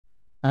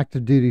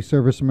Active duty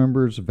service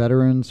members,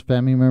 veterans,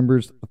 family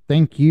members,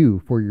 thank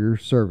you for your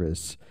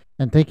service.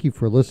 And thank you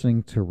for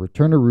listening to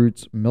Return to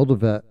Roots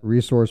Mil2Vet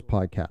Resource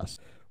Podcast,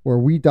 where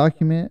we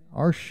document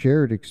our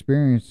shared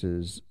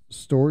experiences,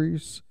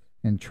 stories,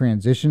 and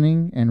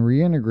transitioning and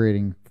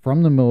reintegrating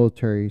from the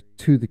military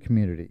to the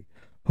community.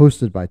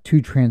 Hosted by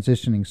two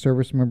transitioning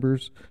service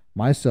members,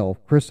 myself,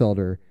 Chris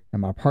Elder,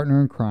 and my partner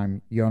in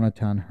crime,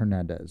 Jonathan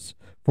Hernandez.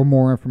 For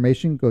more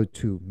information, go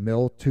to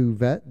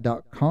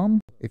mil2vet.com.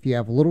 If you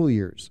have little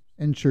ears,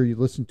 ensure you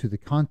listen to the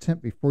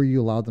content before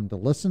you allow them to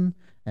listen.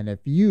 And if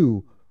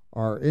you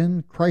are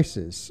in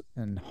crisis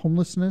and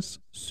homelessness,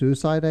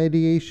 suicide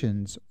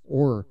ideations,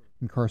 or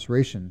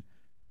incarceration,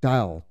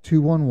 dial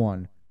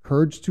 211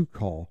 Courage to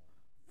Call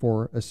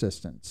for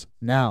assistance.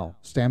 Now,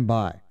 stand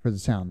by for the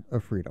sound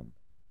of freedom.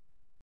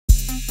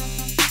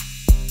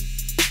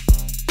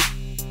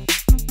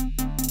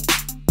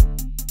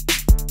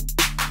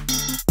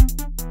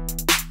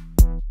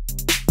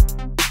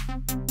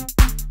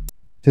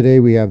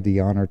 Today, we have the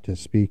honor to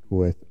speak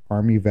with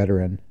Army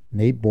veteran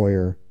Nate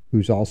Boyer,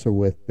 who's also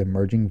with the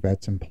Emerging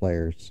Vets and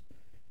Players.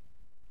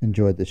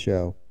 Enjoyed the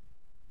show.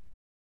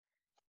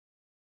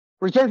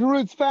 Return to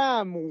Roots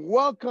fam,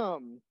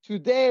 welcome.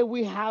 Today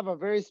we have a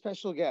very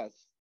special guest.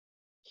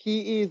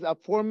 He is a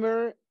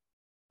former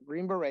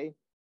Green Beret,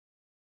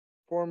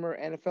 former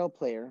NFL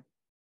player.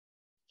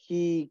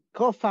 He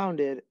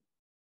co-founded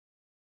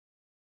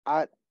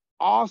an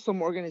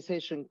awesome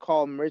organization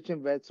called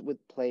Emerging Vets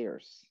with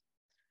Players.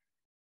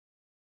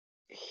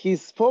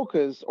 His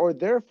focus, or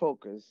their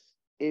focus,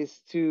 is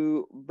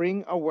to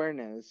bring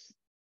awareness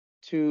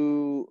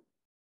to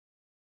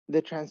the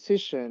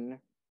transition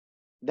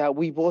that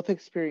we both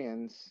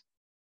experience,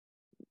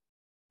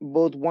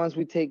 both once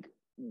we take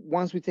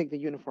the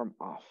uniform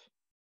off.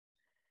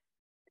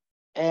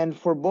 And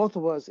for both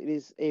of us, it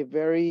is a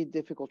very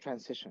difficult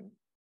transition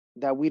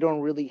that we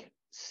don't really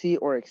see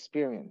or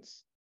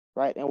experience,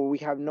 right? And we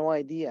have no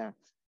idea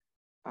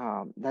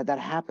that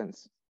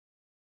happens.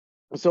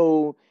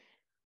 So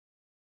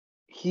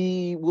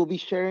he will be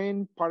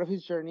sharing part of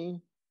his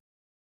journey,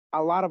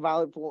 a lot of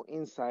valuable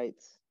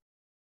insights,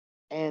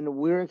 and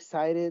we're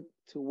excited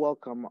to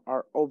welcome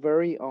our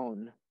very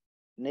own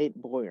Nate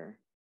Boyer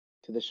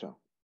to the show.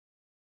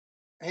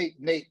 Hey,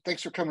 Nate,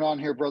 thanks for coming on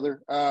here,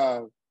 brother.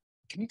 Can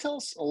you tell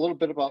us a little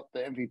bit about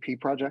the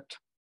MVP project?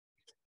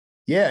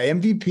 Yeah,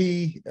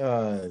 MVP,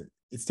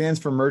 it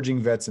stands for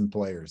Emerging Vets and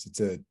Players. It's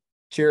a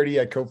charity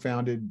I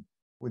co-founded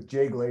with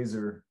Jay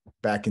Glazer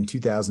back in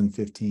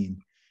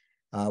 2015.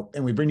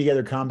 And we bring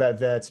together combat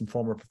vets and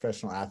former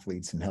professional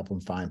athletes and help them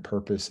find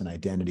purpose and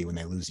identity when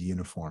they lose a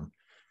uniform.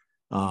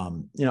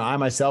 I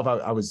myself,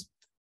 I was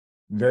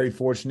very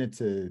fortunate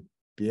to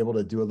be able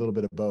to do a little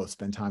bit of both,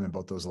 spend time in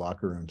both those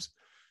locker rooms.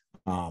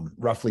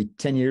 Roughly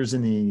 10 years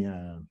in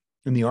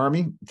the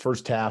Army,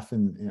 first half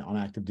on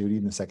active duty,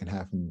 and the second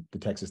half in the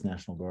Texas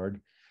National Guard.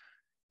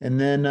 And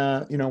then,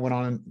 went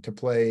on to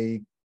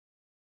play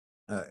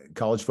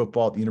college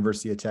football at the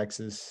University of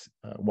Texas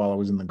while I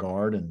was in the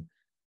Guard,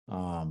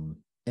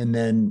 and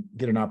then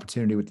get an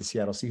opportunity with the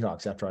Seattle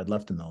Seahawks after I'd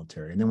left the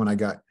military. And then when I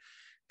got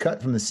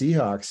cut from the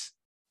Seahawks,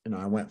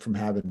 I went from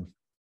having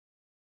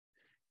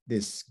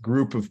this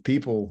group of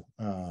people,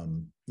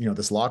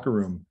 this locker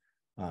room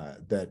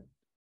that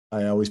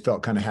I always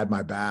felt kind of had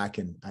my back.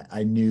 And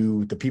I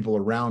knew the people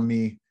around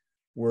me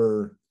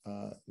were,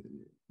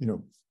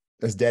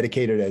 as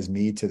dedicated as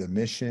me to the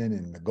mission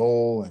and the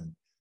goal. And,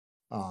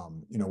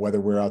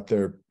 whether we're out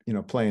there,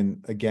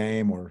 playing a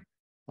game or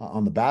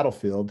on the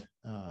battlefield,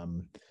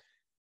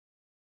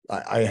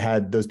 I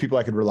had those people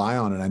I could rely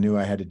on, and I knew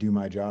I had to do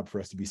my job for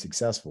us to be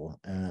successful.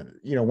 And,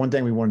 one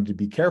thing we wanted to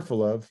be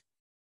careful of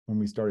when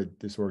we started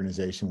this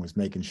organization was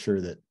making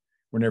sure that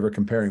we're never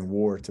comparing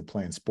war to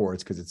playing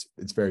sports, because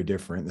it's very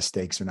different. The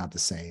stakes are not the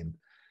same.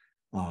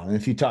 And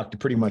if you talk to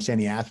pretty much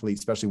any athlete,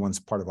 especially one's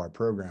part of our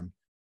program,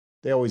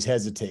 they always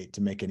hesitate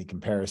to make any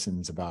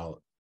comparisons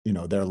about,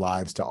 their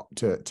lives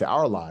to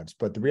our lives.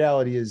 But the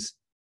reality is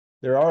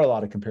there are a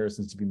lot of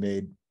comparisons to be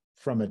made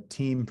from a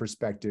team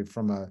perspective,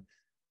 from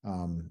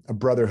a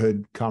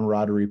brotherhood,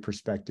 camaraderie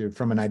perspective,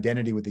 from an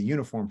identity with a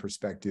uniform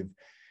perspective,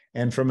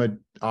 and from a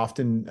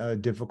often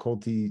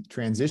difficulty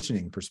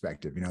transitioning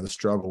perspective. The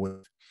struggle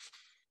with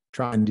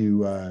trying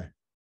to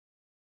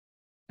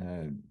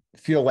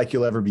feel like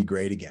you'll ever be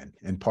great again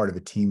and part of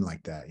a team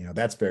like that.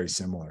 That's very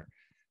similar.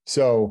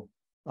 So,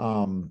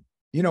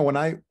 when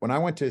I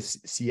went to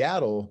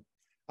Seattle,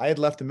 I had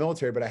left the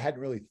military, but I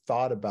hadn't really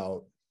thought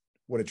about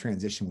what a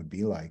transition would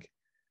be like,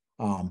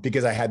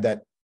 because I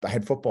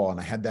had football and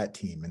I had that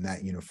team and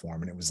that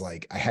uniform. And it was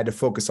like, I had to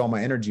focus all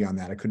my energy on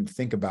that. I couldn't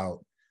think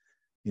about,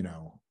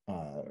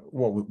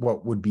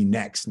 what would be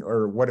next,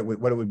 or what it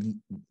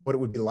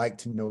would be like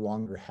to no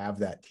longer have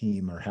that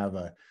team or have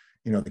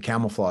the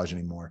camouflage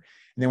anymore.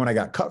 And then when I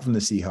got cut from the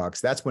Seahawks,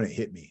 that's when it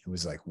hit me. It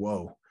was like,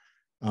 whoa,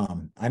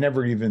 I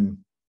never even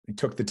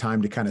took the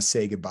time to kind of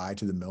say goodbye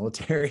to the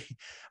military.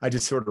 I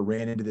just sort of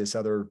ran into this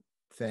other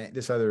thing,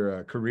 this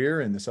other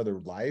career and this other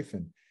life.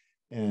 And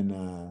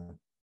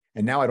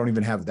now I don't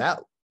even have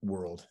that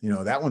world.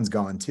 That one's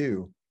gone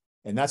too.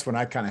 And that's when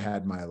I kind of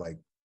had my like,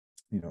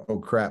 oh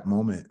crap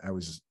moment. I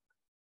was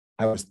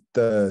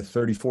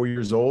 34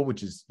 years old,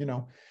 which is,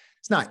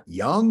 it's not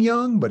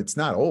young, but it's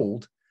not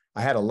old.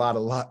 I had a lot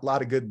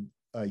of good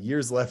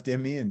years left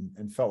in me,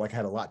 and felt like I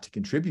had a lot to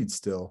contribute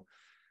still.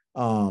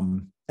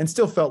 And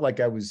still felt like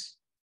I was,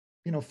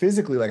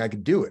 physically, like I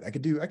could do it. I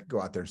could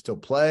go out there and still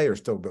play or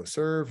still go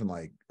serve. And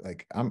like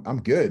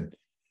I'm good.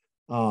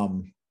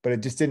 But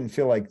it just didn't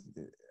feel like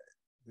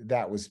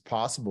that was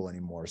possible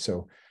anymore.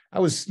 So I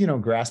was,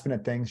 grasping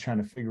at things, trying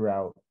to figure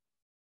out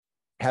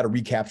how to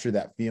recapture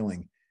that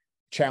feeling,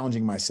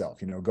 challenging myself,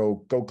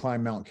 go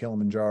climb Mount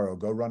Kilimanjaro,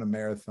 go run a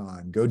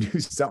marathon, go do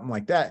something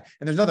like that.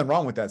 And there's nothing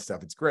wrong with that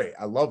stuff. It's great.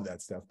 I love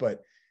that stuff,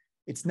 but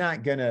it's not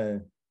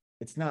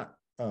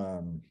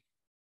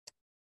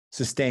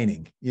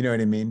sustaining, you know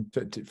what I mean?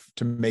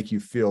 To make you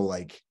feel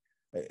like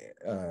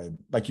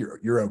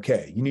you're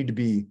okay. You need to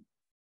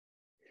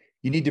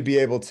be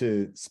able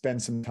to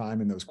spend some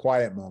time in those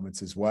quiet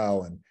moments as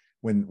well. And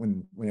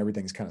when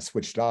everything's kind of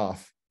switched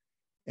off,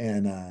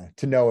 and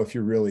to know if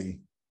you're really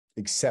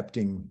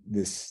accepting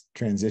this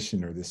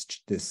transition or this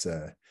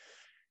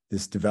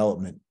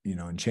development,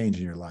 and change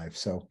in your life.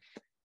 So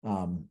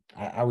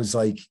I was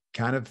like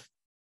kind of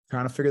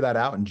trying to figure that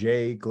out. And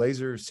Jay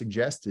Glazer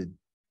suggested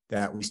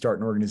that we start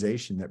an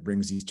organization that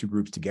brings these two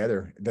groups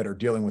together that are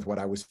dealing with what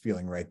I was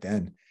feeling right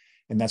then.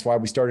 And that's why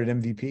we started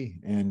MVP.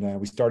 And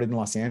we started in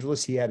Los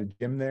Angeles. He had a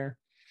gym there,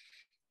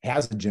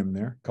 has a gym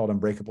there called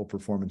Unbreakable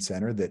Performance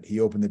Center that he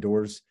opened the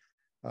doors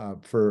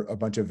for a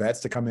bunch of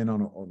vets to come in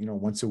on,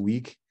 once a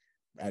week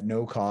at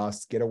no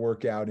cost, get a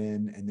workout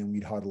in, and then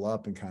we'd huddle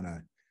up and kind of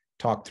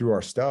talk through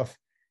our stuff.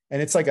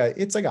 And it's like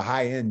a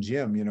high end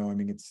gym, I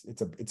mean,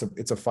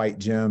 it's a fight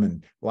gym,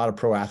 and a lot of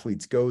pro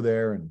athletes go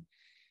there.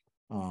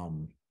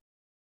 And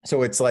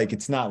so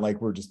it's not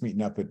like we're just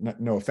meeting up at,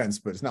 no offense,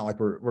 but it's not like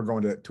we're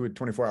going to a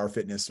 24-hour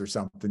fitness or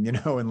something,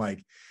 and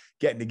like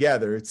getting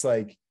together. It's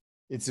like,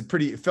 it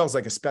feels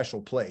like a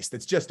special place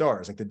that's just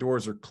ours. Like the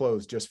doors are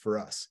closed just for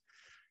us.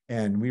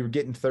 And we were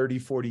getting 30,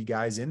 40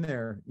 guys in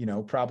there,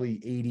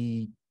 probably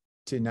 80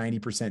 to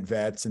 90%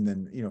 vets. And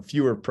then,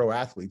 fewer pro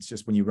athletes.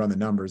 Just when you run the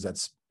numbers,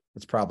 that's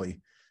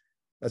probably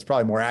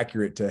more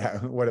accurate to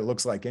what it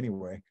looks like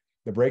anyway,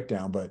 the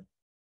breakdown. But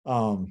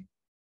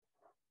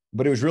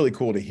it was really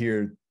cool to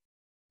hear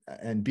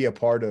and be a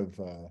part of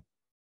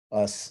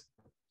us,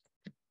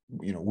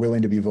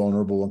 willing to be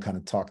vulnerable and kind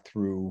of talk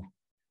through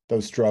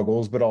those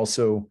struggles, but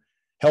also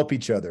help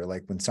each other.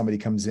 Like when somebody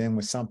comes in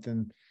with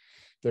something,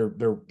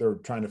 they're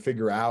trying to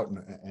figure out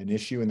an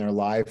issue in their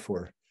life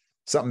or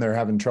something they're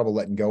having trouble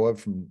letting go of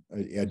from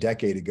a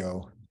decade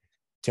ago,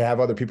 to have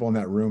other people in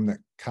that room that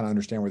kind of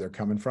understand where they're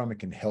coming from. It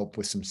can help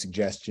with some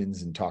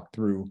suggestions and talk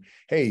through,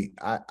 hey,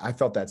 I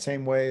felt that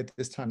same way at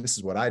this time. This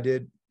is what I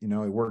did. It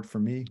worked for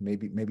me.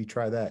 Maybe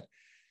try that.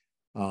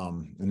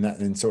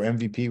 And so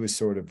MVP was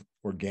sort of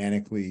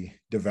organically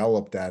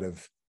developed out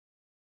of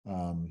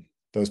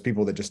those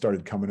people that just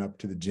started coming up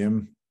to the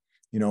gym,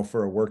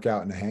 for a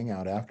workout and a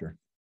hangout after.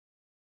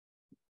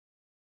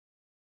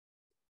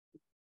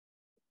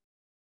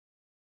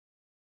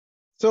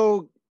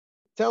 So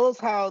tell us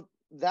how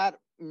that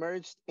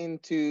merged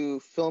into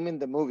filming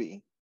the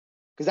movie,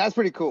 because that's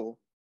pretty cool.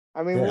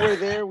 I mean, we were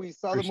there, we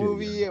saw the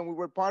movie, and we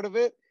were part of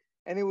it,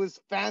 and it was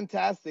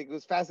fantastic. It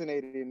was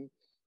fascinating.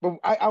 But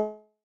I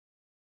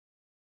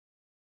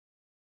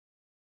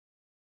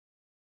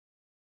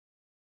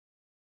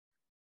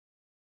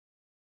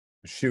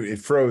shoot, it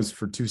froze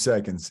for 2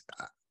 seconds.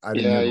 I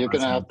didn't. Yeah, you're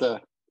gonna have to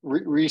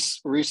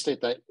restate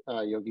that,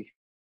 Yogi.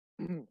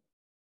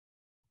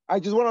 I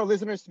just want our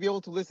listeners to be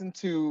able to listen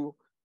to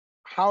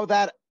how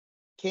that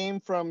came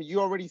from you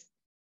already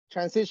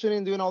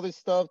transitioning, doing all this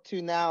stuff,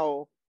 to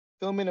now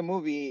filming a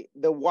movie,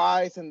 the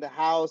whys and the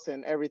hows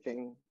and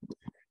everything.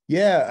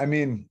 Yeah, I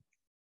mean,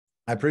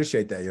 I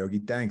appreciate that, Yogi.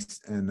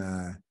 Thanks. And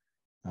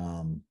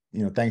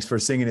thanks for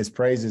singing his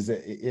praises.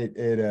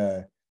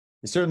 It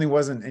certainly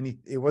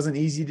it wasn't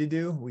easy to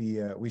do.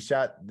 We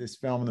shot this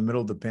film in the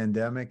middle of the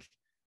pandemic.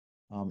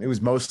 It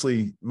was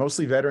mostly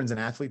veterans and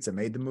athletes that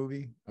made the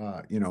movie,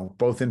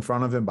 both in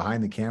front of and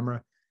behind the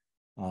camera.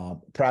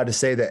 Proud to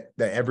say that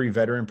every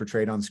veteran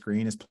portrayed on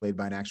screen is played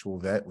by an actual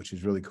vet, which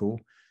is really cool.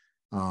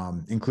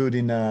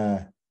 Including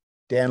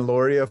Dan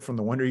Loria from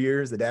the Wonder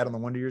Years, the dad on the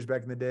Wonder Years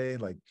back in the day.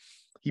 Like,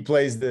 he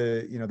plays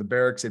the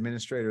barracks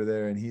administrator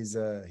there, and he's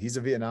a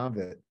Vietnam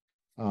vet.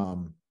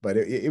 But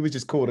it was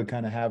just cool to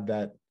kind of have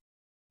that,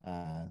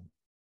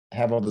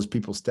 have all those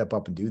people step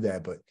up and do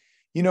that. But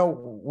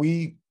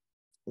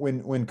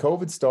when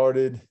COVID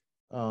started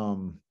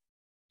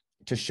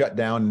to shut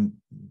down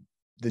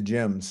the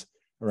gyms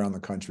around the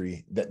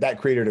country, that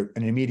created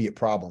an immediate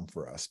problem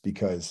for us,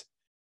 because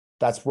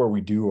that's where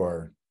we do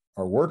our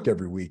work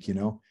every week,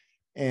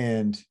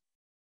 and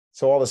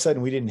so all of a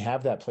sudden we didn't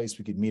have that place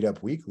we could meet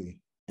up weekly,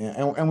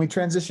 and we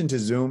transitioned to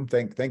Zoom.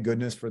 Thank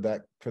goodness for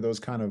that, for those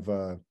kind of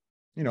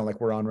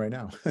like we're on right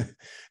now,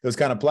 those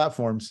kind of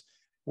platforms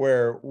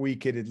where we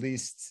could at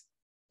least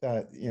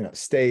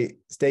stay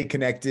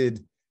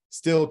connected,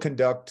 still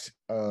conduct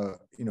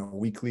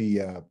weekly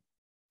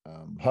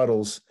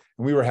huddles,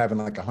 and we were having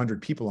like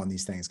 100 people on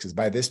these things, because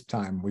by this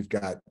time we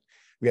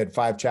had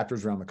 5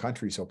 chapters around the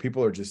country, so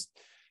people are just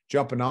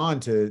jumping on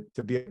to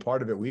be a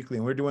part of it weekly.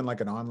 And we're doing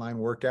like an online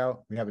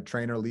workout. We have a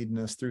trainer leading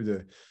us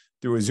through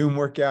a Zoom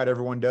workout.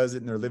 Everyone does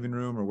it in their living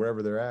room or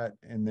wherever they're at,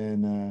 and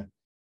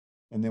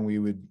then we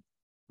would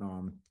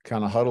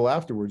kind of huddle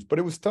afterwards. But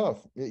it was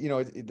tough,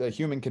 the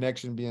human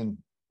connection, being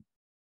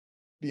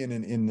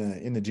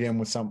in the gym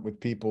with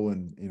people,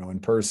 and in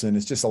person,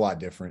 it's just a lot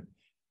different.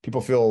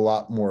 People feel a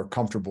lot more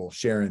comfortable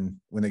sharing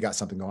when they got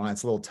something going on.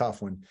 It's a little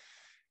tough when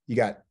you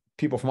got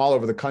people from all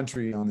over the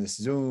country on this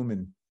Zoom,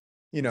 and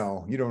you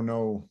don't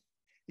know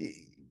if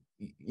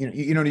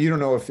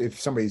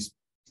somebody's,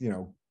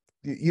 you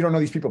don't know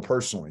these people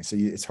personally, so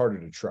it's harder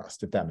to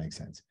trust, if that makes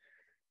sense.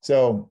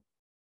 So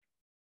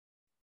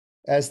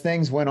as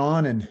things went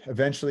on, and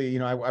eventually,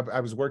 I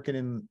was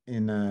working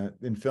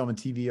in film and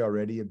TV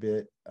already a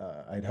bit.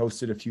 I'd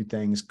hosted a few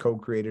things,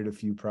 co-created a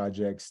few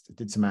projects,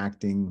 did some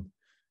acting,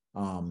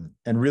 and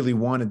really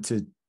wanted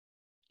to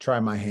try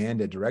my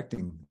hand at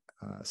directing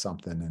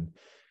something. And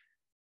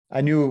I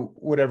knew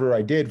whatever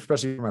I did,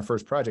 especially for my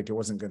first project, we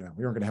weren't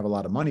gonna have a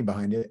lot of money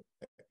behind it.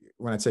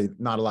 When I say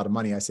not a lot of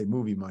money, I say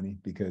movie money,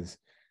 because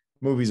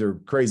movies are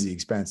crazy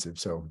expensive.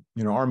 So,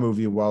 our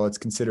movie, while it's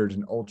considered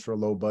an ultra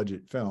low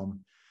budget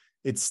film,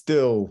 it's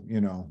still,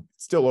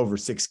 still over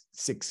six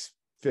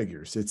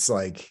figures. It's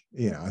like,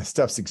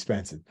 stuff's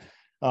expensive.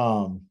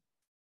 But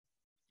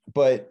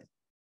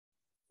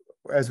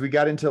as we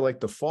got into like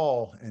the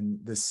fall, and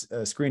this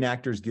Screen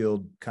Actors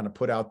Guild kind of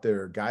put out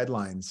their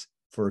guidelines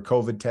for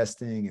COVID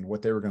testing and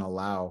what they were going to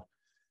allow,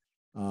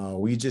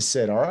 we just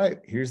said, all right,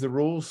 here's the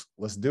rules.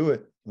 Let's do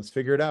it. Let's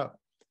figure it out.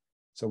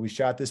 So we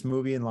shot this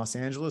movie in Los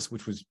Angeles,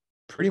 which was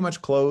pretty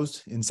much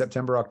closed in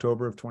September,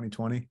 October of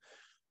 2020.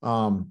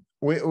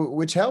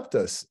 Which helped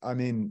us. I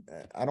mean,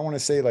 I don't want to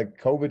say like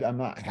COVID, I'm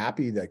not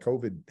happy that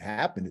COVID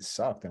happened. It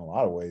sucked in a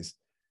lot of ways.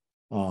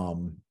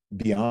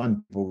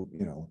 Beyond people,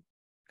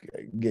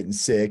 getting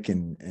sick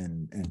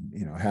and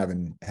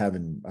having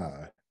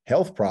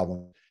health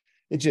problems.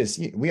 It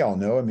just, we all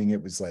know, I mean,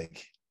 it was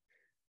like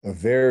a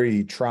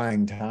very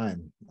trying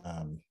time,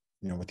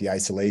 with the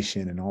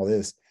isolation and all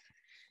this.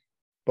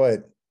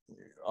 But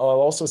I'll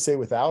also say,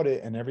 without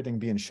it and everything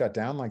being shut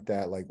down like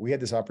that, like we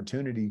had this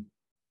opportunity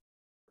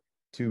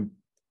to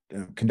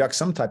conduct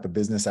some type of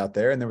business out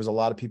there. And there was a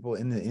lot of people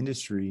in the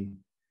industry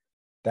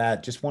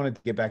that just wanted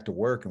to get back to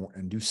work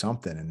and do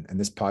something. And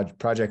this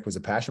project was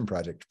a passion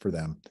project for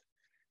them.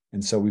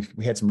 And so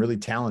we had some really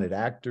talented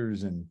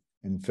actors and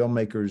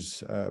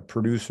filmmakers,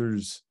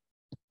 producers,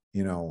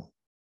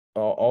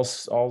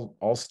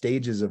 all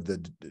stages of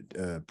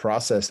the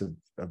process of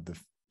the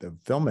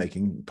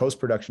filmmaking,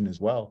 post-production as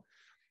well,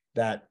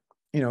 that,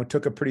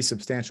 took a pretty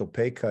substantial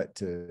pay cut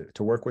to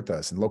work with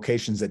us, and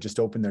locations that just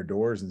opened their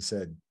doors and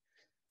said,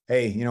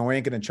 hey, we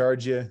ain't going to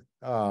charge you.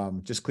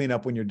 Just clean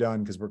up when you're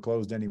done, because we're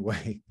closed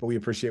anyway, but we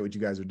appreciate what you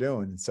guys are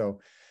doing. And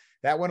so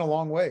that went a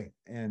long way.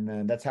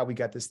 And that's how we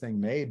got this thing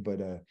made. But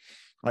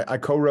I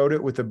co-wrote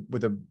it with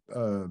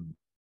a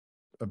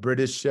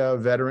British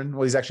veteran.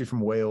 Well, he's actually from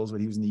Wales,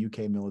 but he was in the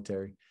UK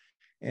military.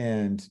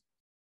 And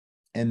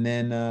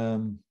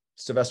then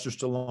Sylvester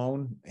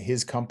Stallone,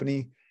 his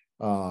company,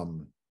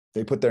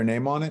 they put their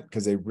name on it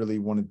because they really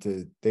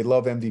they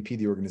love MVP,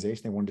 the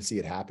organization. They wanted to see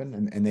it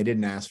happen. And they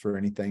didn't ask for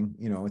anything.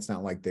 It's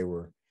not like they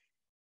were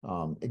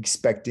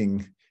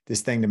expecting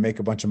this thing to make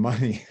a bunch of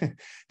money.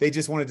 They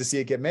just wanted to see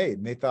it get made.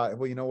 And they thought,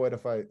 well, you know what,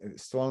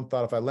 Stallone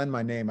thought if I lend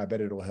my name, I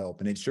bet it'll help.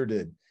 And it sure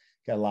did.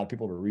 Got a lot of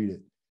people to read it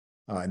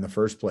in the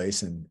first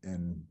place. And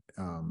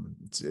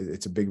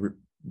it's a big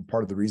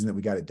part of the reason that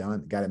we got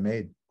it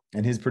made.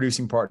 And his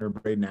producing partner,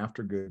 Braden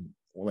Aftergood,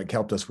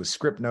 helped us with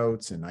script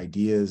notes and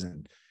ideas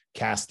and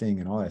casting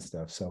and all that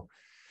stuff. So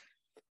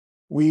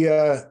we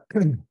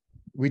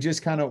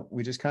just kind of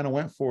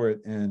went for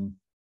it. And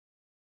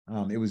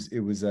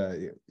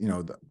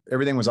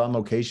everything was on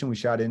location. We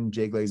shot in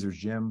Jay Glazer's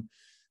gym.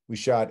 We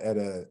shot at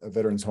a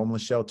veterans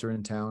homeless shelter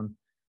in town,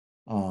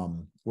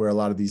 where a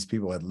lot of these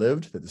people had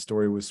lived, that the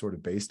story was sort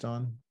of based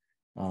on.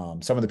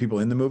 Some of the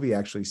people in the movie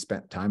actually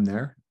spent time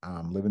there,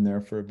 living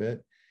there for a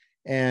bit.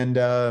 And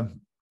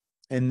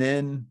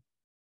then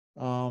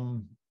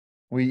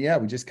we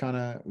just kind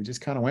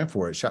of went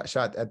for it.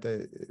 Shot at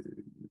the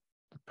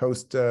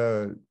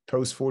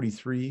post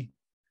 43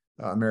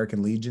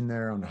 American Legion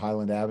there on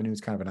Highland Avenue.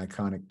 It's kind of an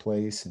iconic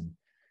place, and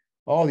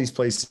all these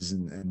places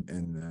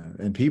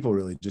and people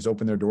really just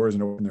opened their doors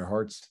and opened their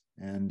hearts.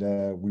 And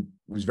we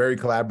was very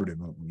collaborative.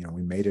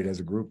 We made it as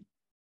a group.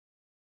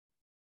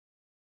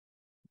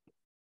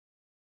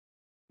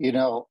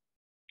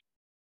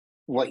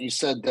 What you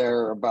said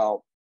there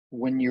about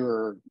when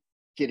you're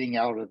getting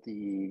out of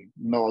the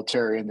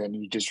military and then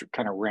you just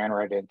kind of ran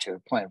right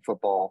into playing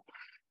football,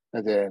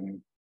 and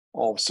then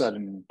all of a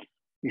sudden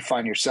you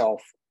find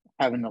yourself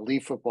having to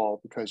leave football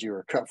because you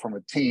were cut from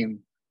a team,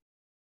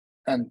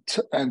 and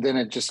then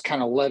it just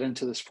kind of led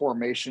into this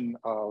formation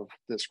of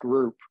this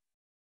group,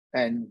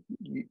 and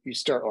you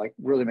start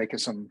really making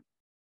some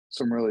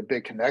some really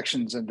big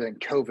connections, and then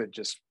COVID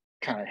just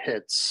kind of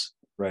hits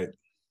Right.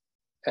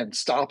 and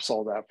stops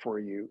all that for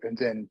you. And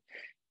then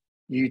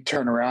you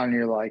turn around and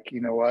you're like,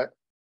 you know what?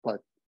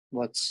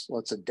 Let's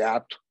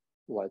adapt.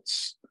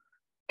 Let's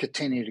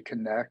continue to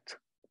connect.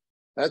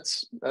 That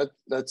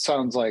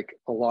sounds like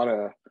a lot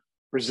of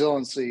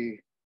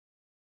resiliency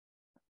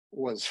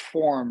was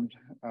formed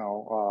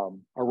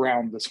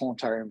around this whole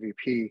entire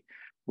MVP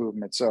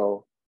movement.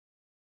 So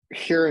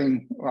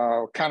hearing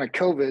kind of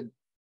COVID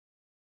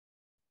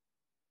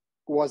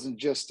wasn't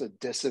just a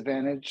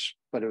disadvantage,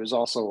 but it was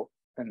also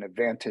an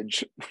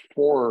advantage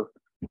for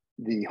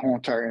the whole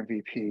entire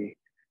MVP,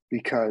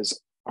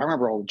 because I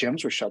remember all the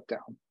gyms were shut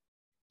down.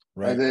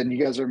 Right. And then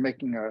you guys are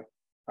making a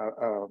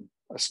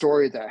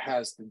story that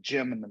has the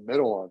gym in the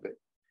middle of it.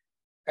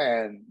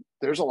 And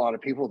there's a lot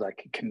of people that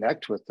can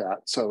connect with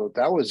that. So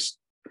that was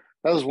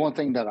one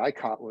thing that I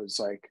caught, was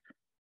like,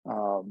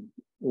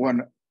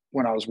 when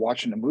I was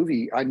watching the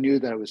movie, I knew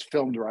that it was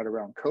filmed right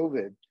around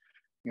COVID.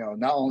 You know,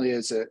 not only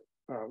is it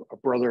a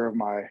brother of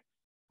my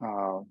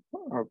a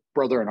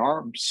brother in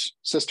arms,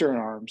 sister in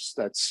arms,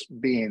 that's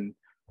being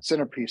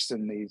centerpiece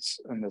in this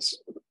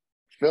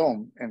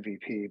film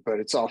MVP, but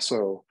it's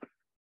also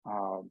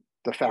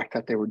the fact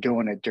that they were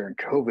doing it during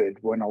COVID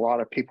when a lot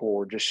of people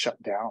were just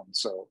shut down.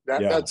 So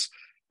that's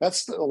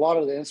a lot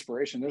of the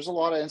inspiration. There's a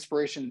lot of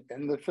inspiration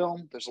in the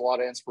film. There's a lot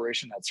of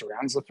inspiration that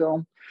surrounds the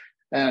film.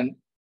 And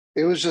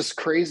it was just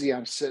crazy.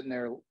 I'm sitting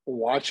there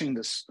watching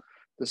this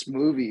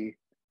movie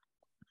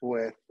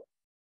with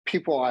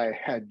people I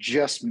had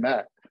just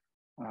met,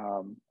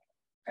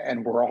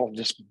 and we're all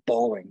just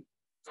bawling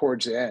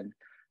towards the end.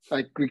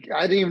 Like,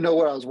 I didn't even know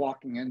what I was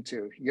walking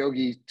into.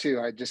 Yogi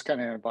too. I just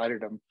kind of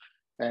invited him,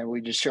 and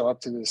we just show up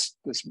to this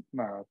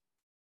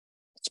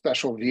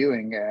special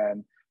viewing,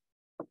 and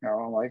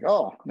I'm like,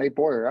 oh, Nate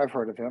Boyer, I've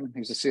heard of him.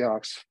 He's a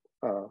Seahawks,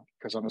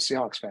 because I'm a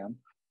Seahawks fan.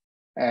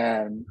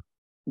 And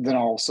then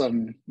all of a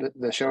sudden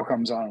the show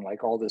comes on, and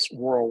like all this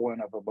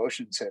whirlwind of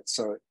emotions hits.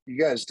 So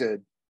you guys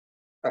did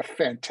a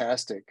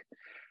fantastic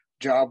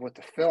job with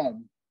the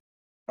film.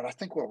 But I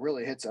think what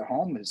really hits at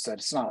home is that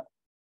it's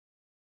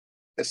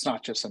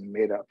not just a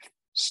made up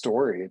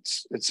story.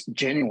 It's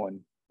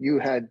genuine. You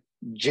had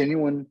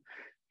genuine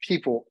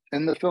people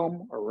in the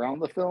film, around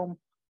the film.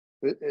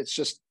 It's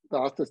just, the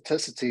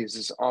authenticity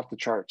is off the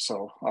charts.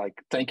 So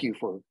like, thank you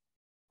for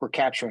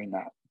capturing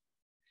that.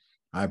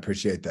 I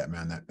appreciate that,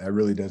 man. That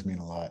really does mean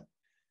a lot.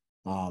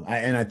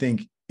 I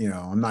think,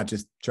 I'm not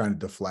just trying to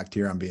deflect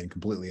here. I'm being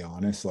completely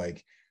honest.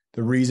 Like,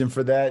 the reason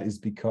for that is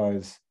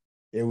because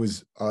it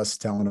was us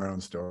telling our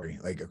own story,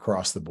 like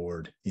across the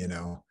board,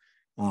 because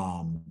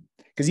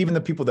even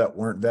the people that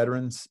weren't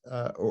veterans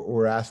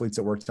or athletes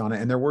that worked on it,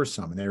 and there were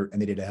some,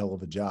 and they did a hell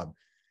of a job.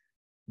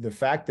 The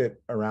fact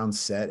that around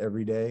set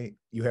every day,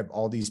 you have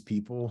all these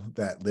people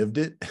that lived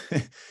it,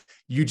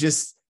 you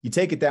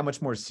take it that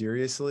much more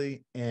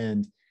seriously.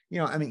 And,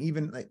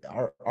 even like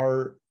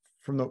our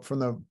from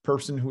the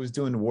person who was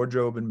doing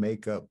wardrobe and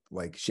makeup,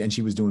 like, and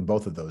she was doing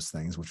both of those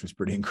things, which was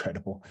pretty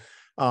incredible.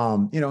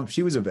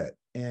 She was a vet,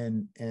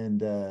 and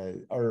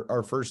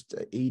our first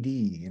AD,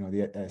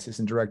 the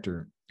assistant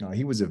director,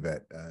 he was a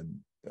vet.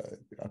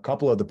 A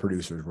couple of the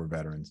producers were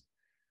veterans.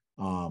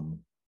 And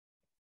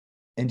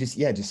just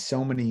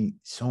so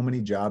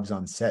many jobs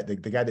on set. The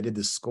guy that did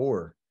the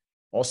score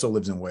also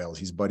lives in Wales.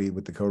 He's buddy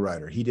with the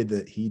co-writer. He did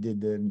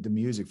the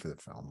music for the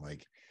film.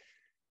 Like,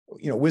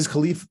 Wiz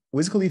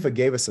Khalifa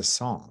gave us a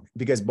song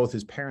because both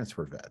his parents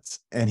were vets,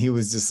 and he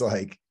was just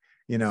like,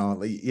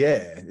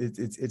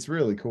 it's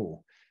really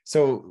cool.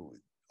 So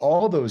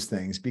all those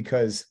things,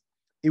 because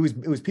it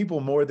was people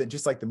more than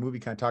just like the movie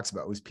kind of talks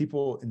about. It was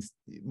people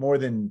more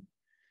than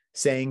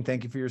saying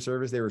thank you for your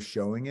service. They were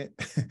showing it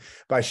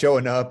by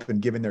showing up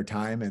and giving their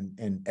time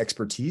and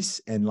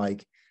expertise. And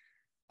like,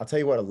 I'll tell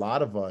you what, a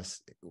lot of us,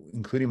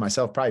 including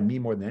myself, probably me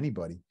more than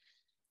anybody,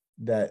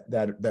 that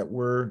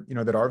we're,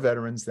 that are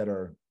veterans, that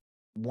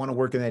want to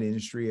work in that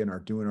industry and are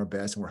doing our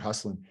best, and we're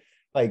hustling.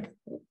 Like,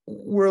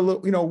 we're a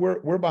little,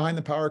 we're behind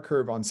the power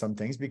curve on some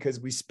things because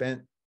we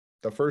spent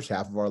the first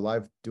half of our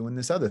life doing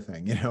this other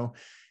thing,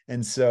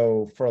 And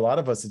so for a lot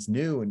of us, it's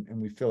new,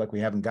 and we feel like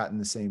we haven't gotten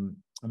the same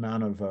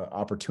amount of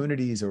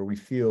opportunities, or we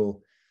feel,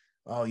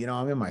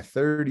 I'm in my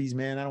 30s,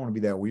 man. I don't want to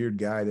be that weird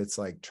guy that's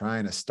like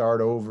trying to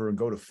start over and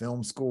go to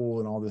film school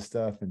and all this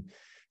stuff. And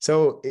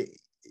so,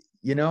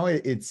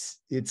 it's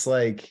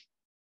like,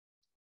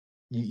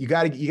 you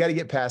got to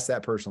get past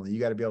that personally. You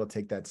got to be able to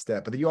take that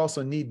step, but you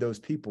also need those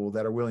people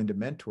that are willing to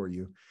mentor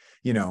you,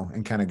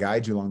 and kind of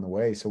guide you along the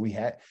way. So we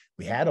had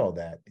all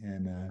that.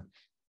 And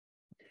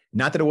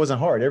not that it wasn't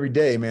hard every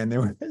day, man.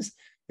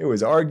 There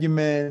was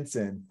arguments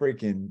and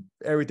freaking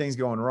everything's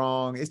going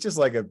wrong. It's just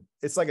like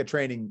it's like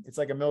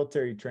a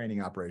military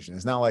training operation.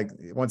 It's not like,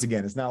 once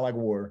again, it's not like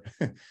war.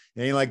 It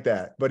ain't like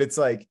that, but it's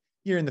like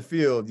you're in the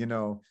field, doing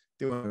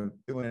an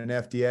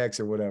FDX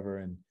or whatever.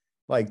 And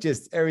like,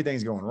 just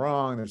everything's going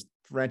wrong. There's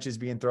wrenches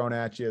being thrown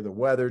at you. The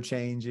weather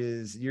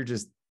changes. You're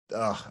just,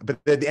 but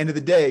at the end of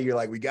the day, you're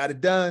like, we got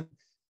it done.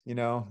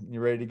 You're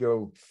ready to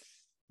go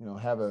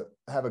have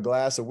a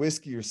glass of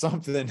whiskey or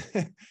something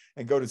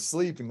and go to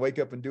sleep and wake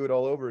up and do it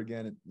all over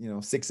again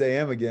at 6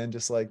 a.m. again,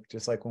 just like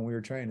when we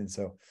were training.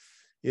 So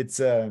it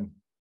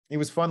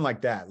was fun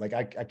like that. Like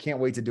I can't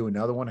wait to do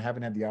another one. I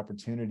haven't had the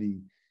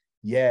opportunity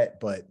yet,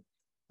 but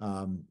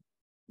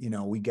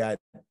we got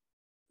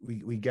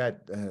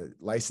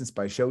licensed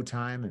by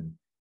Showtime, and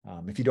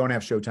if you don't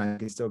have Showtime, you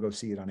can still go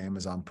see it on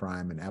Amazon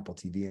Prime and Apple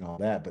TV and all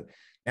that. But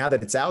now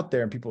that it's out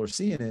there and people are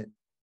seeing it,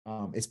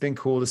 it's been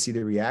cool to see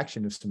the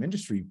reaction of some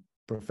industry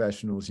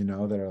professionals, that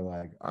are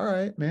like, all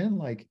right, man,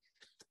 like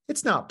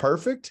it's not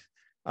perfect,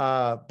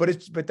 but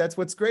that's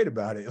what's great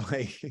about it.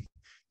 Like,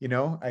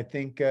 I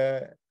think,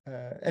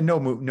 and no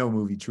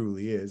movie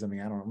truly is. I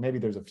mean, I don't know, maybe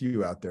there's a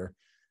few out there,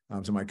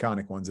 some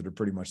iconic ones that are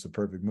pretty much the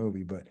perfect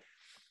movie, but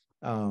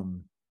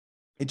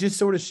it just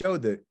sort of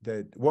showed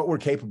that what we're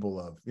capable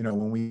of,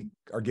 when we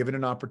are given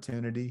an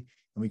opportunity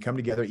and we come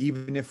together,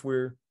 even if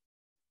we're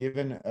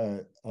given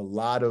a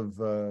lot of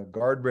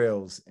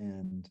guardrails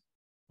and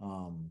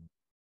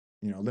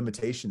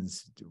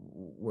limitations,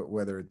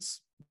 whether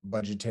it's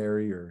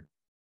budgetary or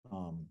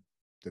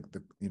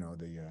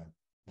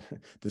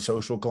the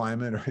social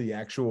climate or the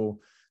actual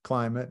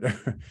climate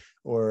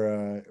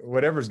or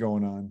whatever's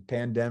going on,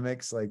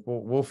 pandemics, like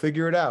we'll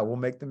figure it out. We'll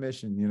make the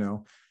mission,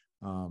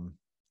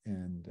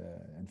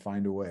 and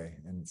find a way.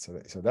 And so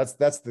that's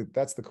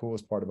the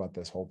coolest part about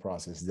this whole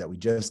process, is that we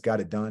just got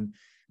it done.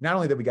 Not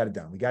only that we got it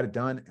done and we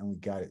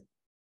got it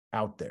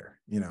out there,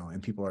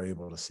 and people are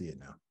able to see it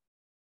now.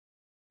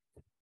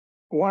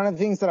 One of the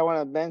things that I want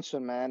to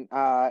mention, man,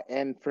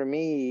 and for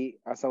me,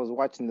 as I was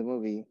watching the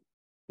movie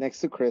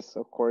next to Chris,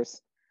 of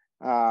course,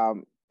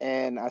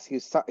 and as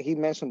he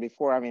mentioned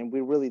before, I mean,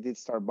 we really did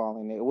start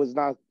bawling. It was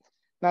not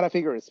a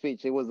figure of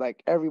speech. It was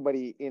like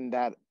everybody in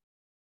that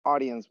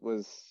audience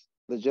was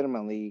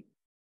legitimately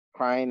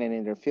crying and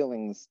in their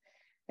feelings.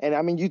 And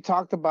I mean, you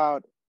talked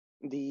about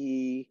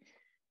the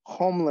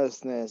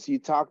homelessness, you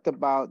talked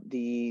about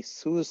the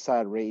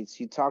suicide rates,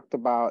 you talked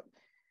about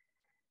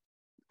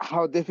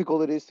how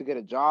difficult it is to get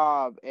a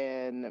job,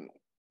 and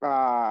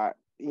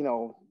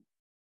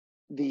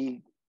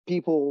the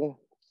people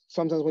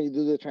sometimes when you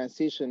do the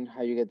transition,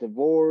 how you get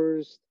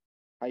divorced,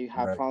 how you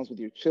have problems with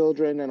your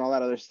children and all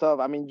that other stuff.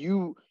 I mean,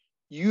 you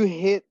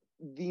hit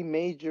the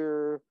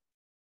major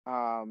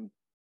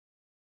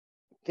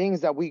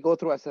things that we go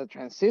through as a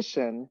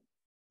transition.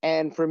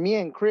 And for me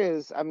and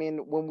Chris, I mean,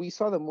 when we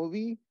saw the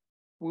movie,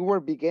 we were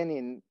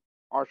beginning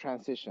our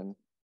transition,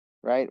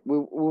 right? We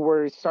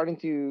were starting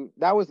to,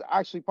 that was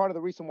actually part of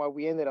the reason why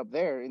we ended up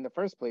there in the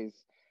first place.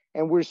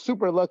 And we're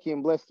super lucky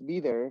and blessed to be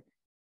there.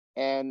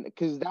 And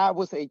because that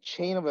was a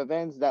chain of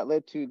events that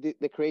led to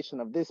the creation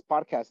of this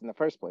podcast in the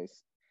first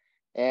place,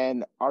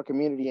 and our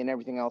community and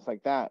everything else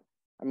like that.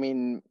 I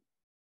mean,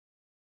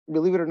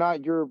 believe it or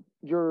not, you're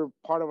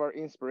part of our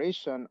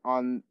inspiration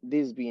on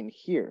this being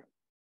here.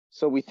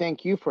 So we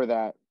thank you for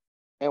that.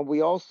 And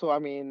we also, I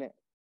mean,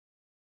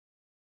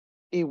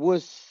 it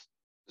was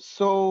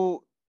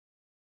so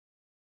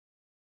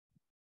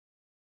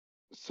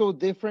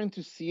different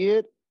to see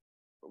it.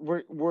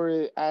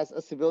 We're as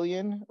a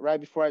civilian, right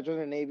before I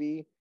joined the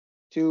Navy,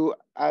 to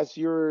as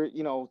you're,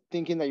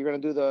 thinking that you're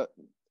going to do the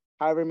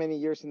however many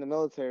years in the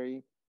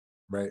military.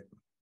 Right.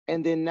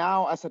 And then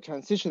now as a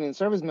transitioning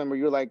service member,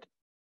 you're like,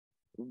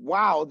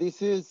 wow,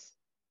 this is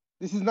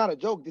not a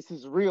joke. This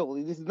is real.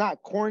 This is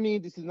not corny.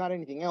 This is not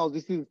anything else.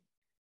 This is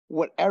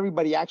what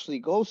everybody actually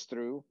goes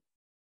through.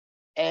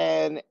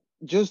 And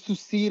just to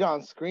see it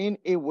on screen,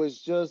 it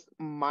was just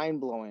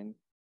mind blowing.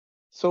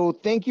 So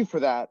thank you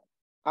for that.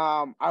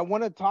 I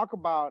want to talk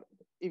about,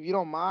 if you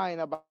don't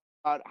mind, about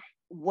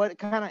what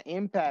kind of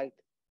impact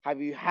have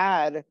you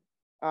had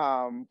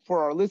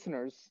for our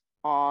listeners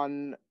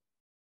on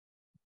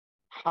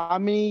how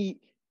many,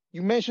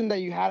 you mentioned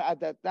that you had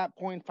at that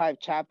point 5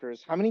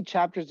 chapters. How many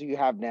chapters do you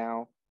have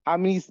now? How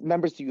many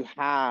members do you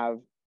have,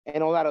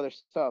 and all that other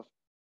stuff?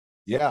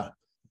 Yeah.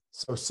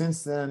 So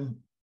since then,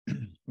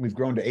 we've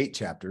grown to 8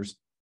 chapters.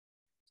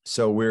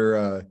 So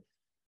we're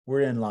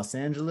in Los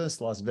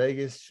Angeles, Las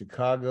Vegas,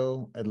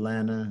 Chicago,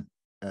 Atlanta,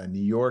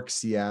 New York,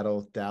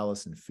 Seattle,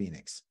 Dallas, and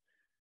Phoenix.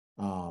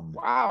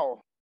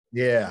 Wow.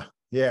 Yeah,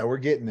 we're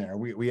getting there.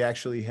 We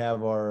actually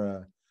have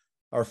our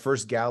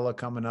first gala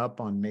coming up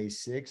on May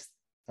 6th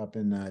up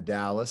in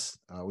Dallas,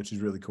 which is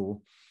really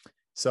cool.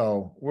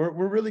 So we're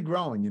really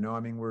growing. I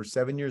mean, we're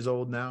 7 years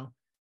old now,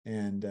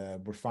 and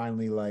we're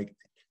finally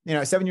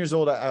 7 years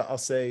old. I'll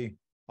say,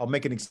 I'll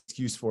make an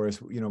excuse for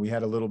us. We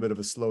had a little bit of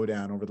a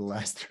slowdown over the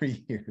last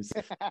 3 years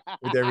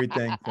with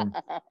everything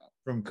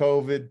from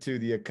COVID to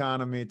the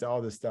economy to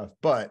all this stuff,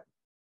 but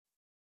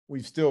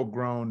we've still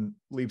grown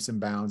leaps and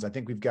bounds. I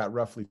think we've got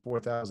roughly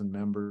 4,000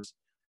 members.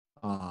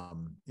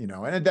 And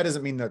that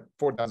doesn't mean that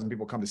 4,000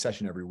 people come to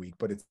session every week,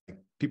 but it's like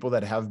people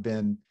that have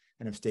been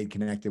and have stayed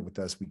connected with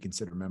us, we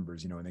consider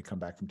members, and they come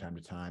back from time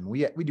to time.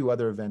 We do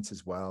other events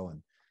as well.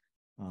 And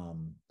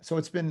so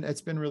it's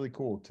been really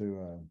cool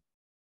to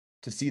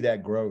see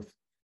that growth.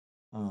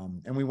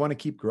 And we want to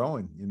keep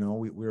growing.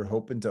 We're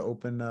hoping to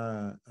open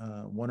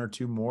 1 or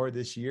 2 more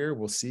this year.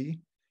 We'll see.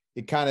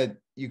 you kind of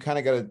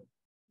got to,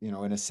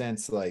 in a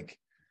sense, like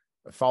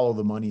follow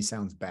the money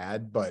sounds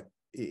bad, but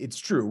it's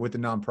true with the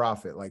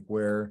nonprofit, like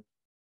where,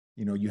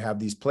 you have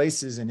these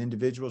places and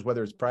individuals,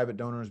 whether it's private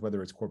donors,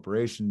 whether it's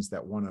corporations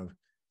that want to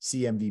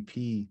see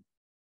MVP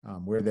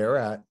where they're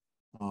at.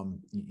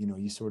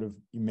 You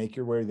make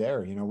your way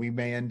there. We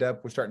may end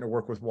up, we're starting to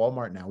work with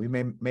Walmart now. We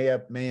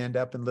may end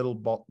up in little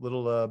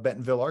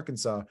Bentonville,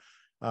 Arkansas,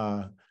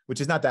 which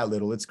is not that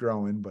little, it's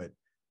growing, but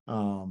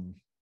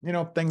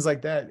things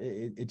like that.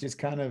 It just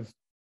kind of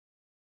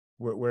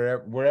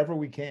wherever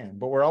we can,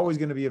 but we're always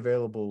going to be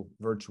available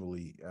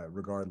virtually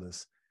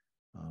regardless.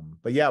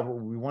 But yeah,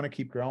 we want to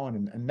keep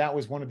growing. And that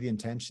was one of the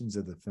intentions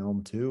of the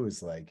film too,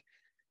 is like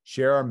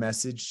share our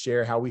message,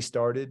 share how we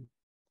started,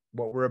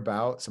 what we're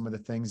about, some of the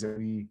things that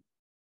we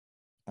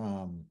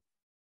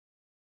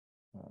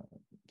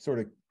sort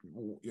of,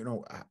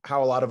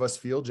 how a lot of us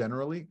feel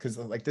generally. Because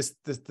like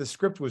the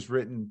script was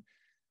written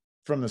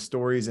from the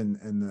stories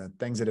and the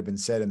things that have been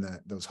said in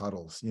those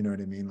huddles. You know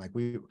what I mean? Like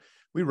we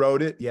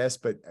wrote it, yes,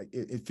 but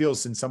it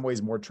feels in some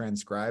ways more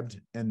transcribed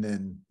and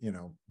then,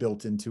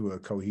 built into a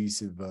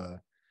cohesive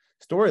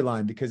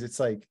storyline, because it's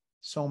like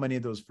so many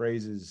of those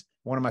phrases.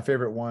 One of my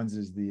favorite ones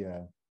is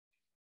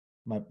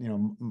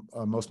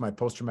most of my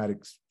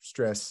post-traumatic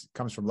stress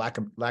comes from lack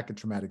of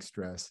traumatic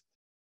stress.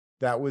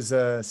 That was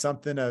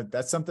something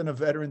a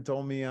veteran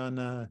told me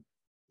on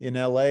in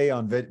LA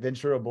on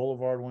Ventura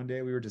Boulevard one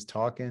day. We were just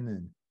talking,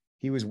 and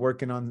he was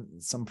working on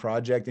some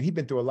project, and he'd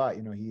been through a lot.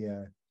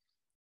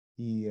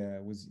 He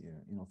was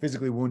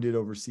physically wounded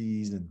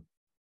overseas, and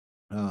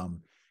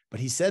but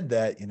he said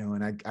that,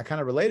 and I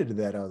kind of related to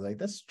that. I was like,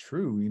 that's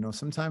true.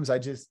 Sometimes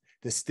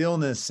the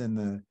stillness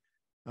and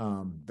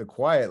the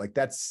quiet, like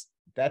that's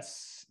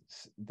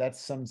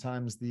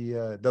sometimes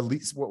the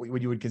least,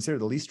 what you would consider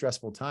the least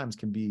stressful times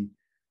can be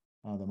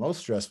the most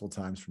stressful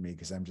times for me,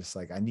 because I'm just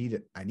like, I need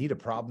a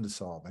problem to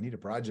solve. I need a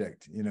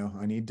project,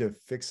 I need to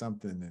fix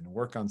something and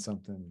work on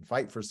something and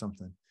fight for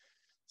something.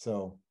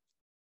 So,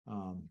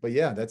 but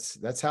yeah,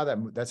 that's how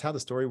the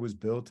story was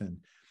built.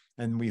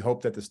 And we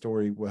hope that the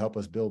story will help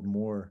us build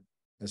more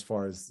as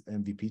far as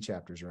MVP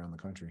chapters around the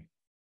country.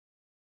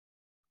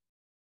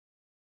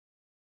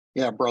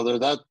 Yeah, brother,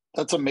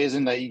 that's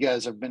amazing that you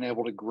guys have been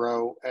able to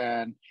grow,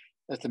 and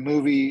that the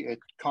movie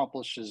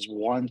accomplishes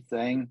one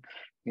thing,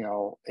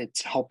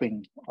 it's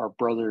helping our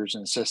brothers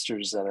and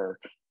sisters that are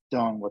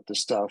done with the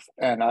stuff.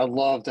 And I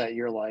love that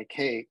you're like,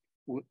 hey,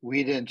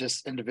 we didn't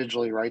just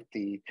individually write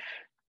the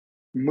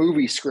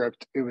movie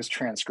script, it was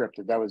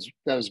transcripted. That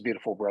was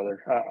beautiful,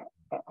 brother.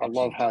 I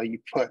love how you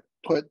put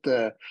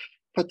the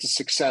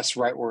success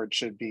right where it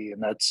should be,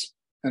 and that's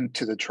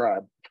into the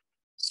tribe.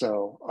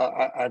 So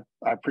I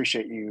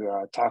appreciate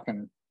you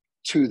talking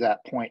to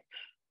that point.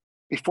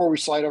 Before we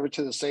slide over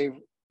to the save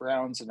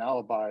rounds and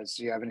alibis,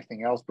 do you have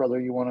anything else, brother,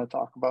 you want to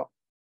talk about?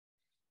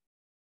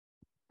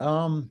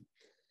 I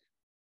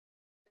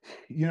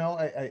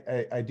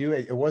do.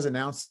 It was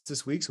announced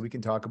this week, so we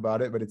can talk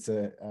about it. But it's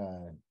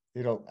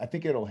I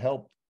think it'll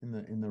help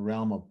in the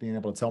realm of being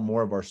able to tell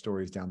more of our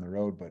stories down the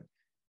road. But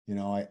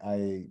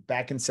I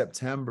back in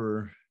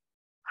September,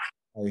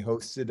 I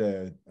hosted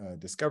a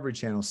Discovery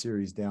Channel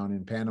series down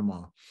in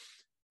Panama.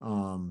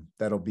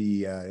 It'll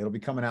be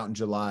coming out in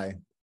July.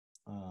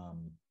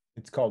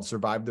 It's called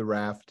Survive the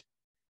Raft,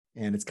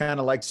 and it's kind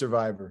of like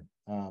Survivor,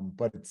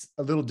 but it's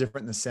a little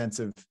different in the sense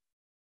of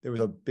there was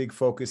a big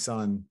focus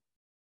on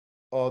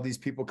all these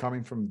people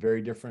coming from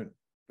very different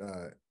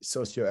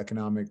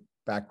socioeconomic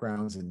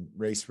backgrounds and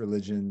race,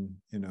 religion,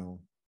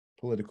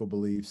 political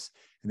beliefs,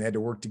 and they had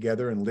to work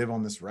together and live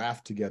on this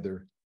raft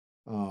together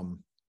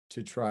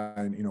to try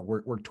and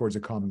work towards a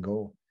common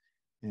goal.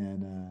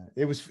 And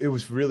it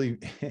was really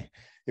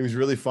it was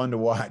really fun to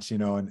watch,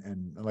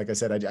 and like I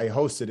said, I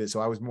hosted it, so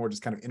I was more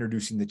just kind of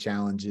introducing the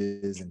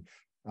challenges and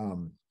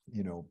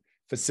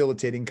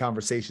facilitating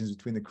conversations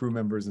between the crew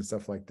members and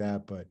stuff like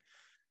that. But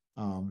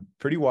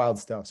pretty wild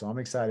stuff. So I'm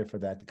excited for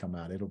that to come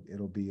out.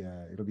 It'll be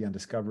on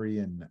Discovery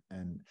and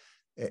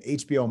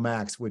HBO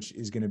Max, which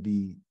is going to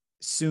be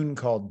soon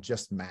called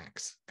just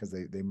Max, because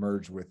they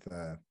merged with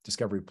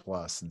Discovery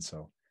Plus, and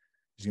so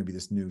there's going to be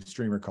this new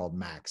streamer called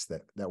Max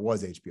that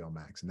was HBO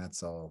Max, and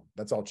that's all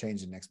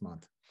changing next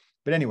month.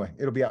 But anyway,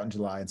 it'll be out in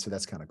July, and so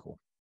that's kind of cool.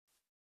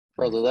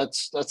 Brother,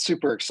 that's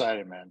super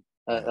exciting, man.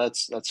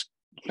 That's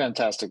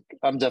fantastic.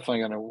 I'm definitely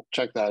going to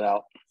check that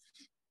out.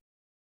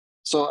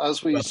 So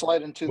as we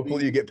slide into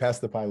hopefully you get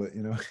past the pilot,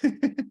 and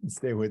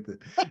stay with it.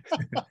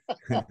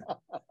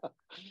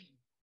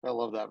 I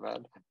love that,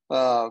 man.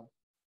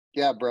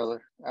 Yeah,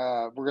 brother.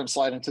 We're going to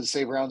slide into the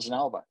save rounds and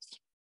alibis.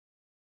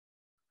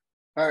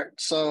 All right.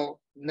 So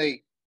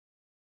Nate,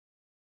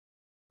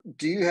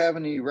 do you have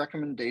any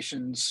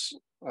recommendations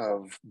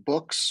of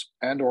books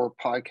and or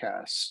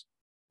podcasts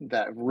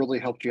that really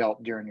helped you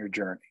out during your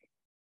journey?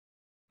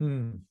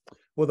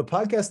 Well, the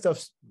podcast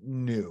stuff's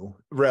new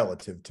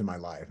relative to my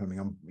life. I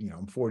mean,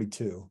 I'm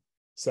 42.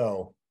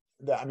 So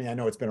I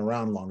know it's been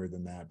around longer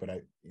than that, but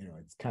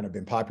it's kind of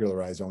been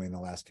popularized only in the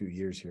last few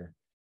years here.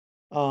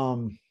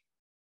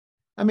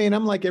 I mean,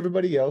 I'm like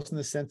everybody else in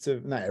the sense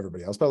of, not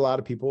everybody else, but a lot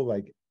of people,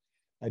 like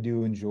I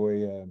do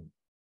enjoy,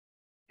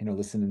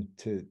 listening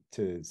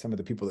to some of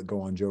the people that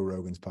go on Joe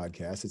Rogan's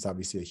podcast. It's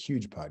obviously a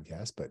huge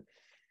podcast, but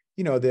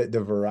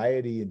the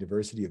variety and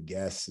diversity of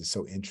guests is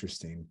so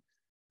interesting.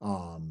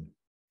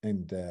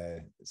 And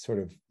sort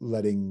of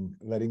letting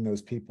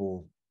those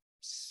people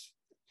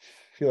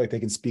feel like they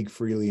can speak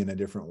freely in a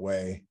different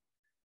way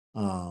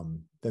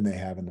than they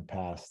have in the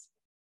past.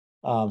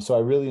 So I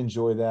really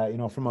enjoy that.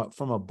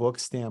 From a book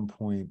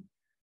standpoint,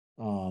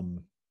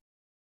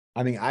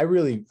 I mean, I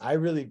really,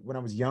 when I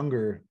was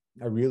younger,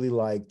 I really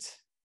liked,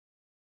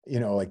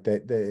 like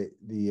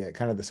the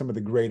kind of some of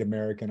the great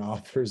American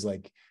authors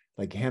like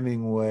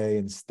Hemingway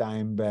and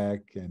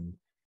Steinbeck and,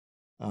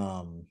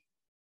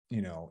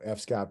 F.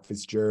 Scott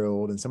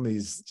Fitzgerald and some of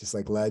these just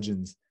like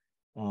legends.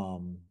 I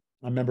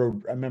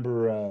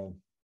remember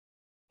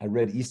I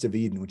read East of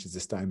Eden, which is a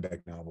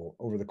Steinbeck novel,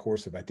 over the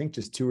course of, I think,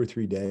 just 2 or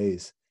 3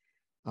 days.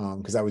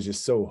 Because I was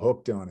just so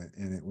hooked on it.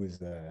 And it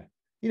was,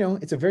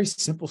 it's a very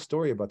simple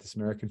story about this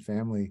American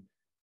family,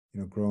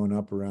 growing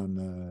up around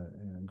the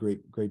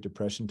Great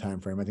Depression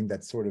timeframe. I think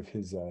that's sort of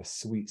his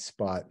sweet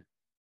spot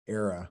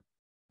era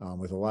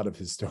with a lot of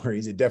his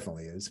stories. It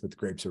definitely is, with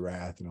Grapes of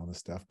Wrath and all this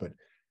stuff. But,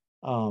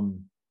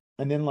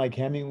 and then like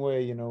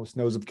Hemingway,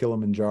 Snows of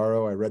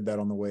Kilimanjaro, I read that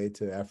on the way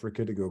to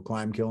Africa to go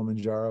climb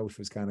Kilimanjaro, which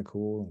was kind of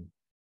cool.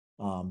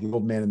 And The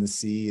Old Man and the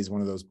Sea is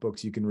one of those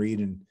books you can read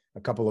in a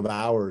couple of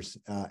hours.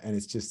 And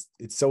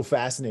it's so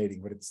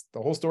fascinating, but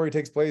the whole story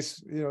takes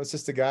place, it's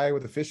just a guy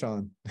with a fish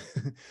on,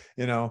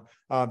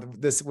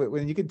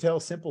 when you can tell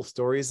simple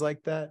stories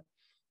like that,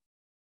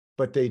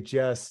 but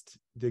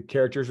the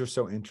characters are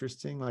so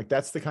interesting. Like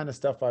that's the kind of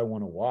stuff I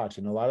want to watch.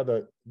 And a lot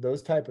of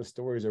those type of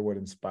stories are what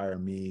inspire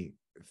me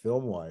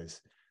film wise.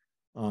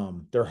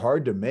 They're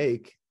hard to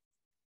make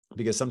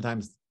because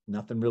sometimes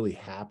nothing really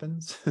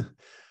happens.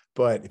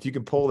 But if you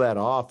can pull that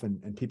off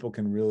and people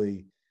can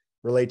really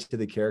relate to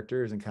the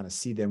characters and kind of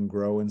see them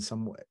grow in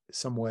some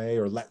way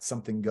or let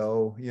something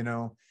go,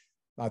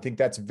 I think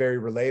that's very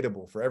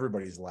relatable for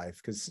everybody's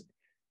life, because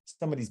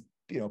some of these,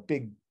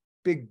 big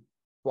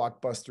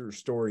blockbuster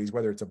stories,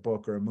 whether it's a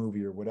book or a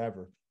movie or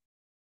whatever,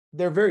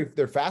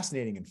 they're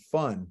fascinating and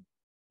fun,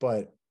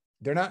 but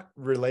they're not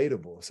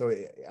relatable. So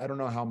I don't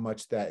know how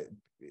much that,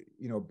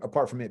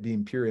 apart from it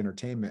being pure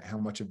entertainment, how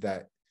much of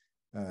that,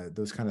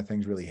 those kind of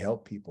things really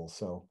help people.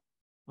 So,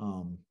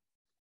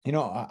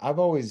 I've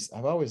always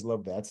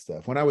loved that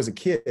stuff. When I was a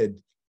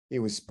kid, it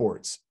was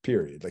sports,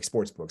 period, like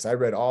sports books. I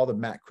read all the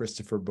Matt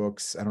Christopher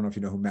books. I don't know if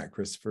you know who Matt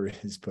Christopher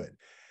is, but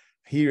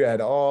he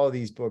read all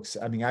these books.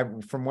 I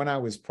mean, from when I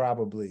was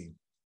probably,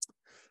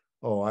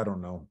 I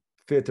don't know,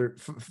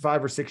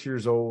 5 or 6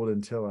 years old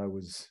until I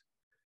was,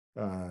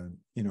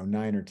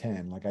 9 or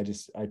 10. Like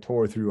I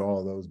tore through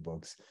all those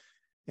books.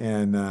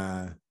 And,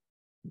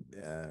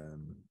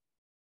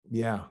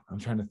 yeah, I'm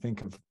trying to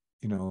think of,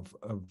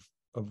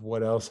 of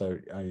what else I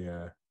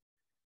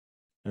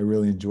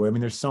really enjoy. I mean,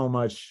 there's so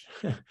much,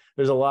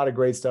 there's a lot of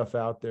great stuff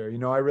out there.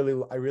 I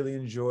really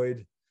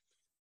enjoyed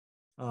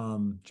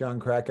John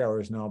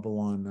Krakauer's novel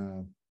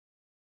on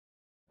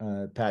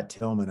Pat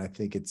Tillman. I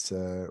think it's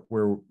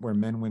where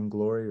Men Win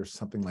Glory or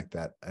something like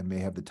that. I may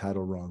have the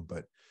title wrong,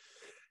 but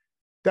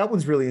that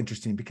one's really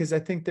interesting because I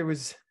think there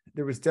was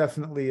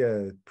definitely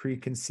a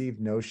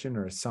preconceived notion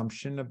or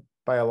assumption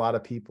by a lot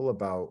of people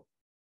about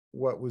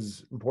what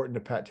was important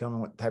to Pat Tillman,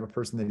 what type of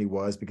person that he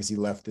was, because he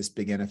left this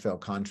big NFL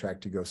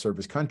contract to go serve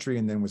his country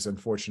and then was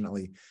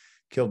unfortunately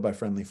killed by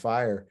friendly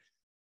fire,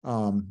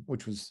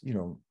 which was,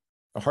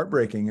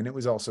 heartbreaking. And it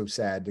was also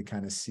sad to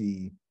kind of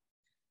see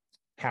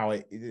how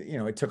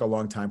it took a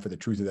long time for the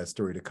truth of that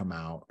story to come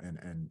out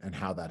and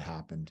how that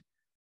happened.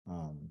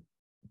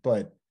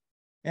 But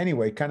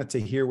anyway, kind of to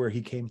hear where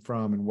he came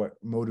from and what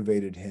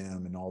motivated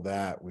him and all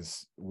that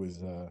was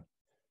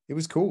it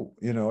was cool.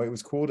 It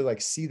was cool to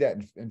like see that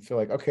and feel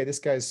like, okay, this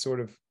guy's sort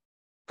of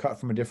cut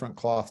from a different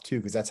cloth too,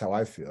 because that's how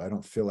I feel. I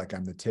don't feel like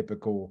I'm the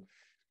typical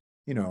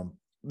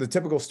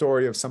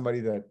story of somebody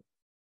that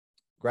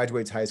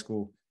graduates high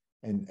school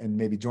and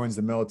maybe joins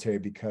the military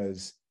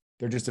because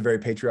they're just a very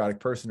patriotic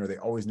person, or they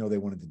always know they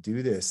wanted to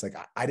do this. Like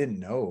I didn't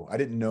know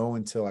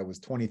until I was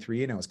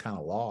 23 and I was kind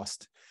of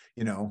lost,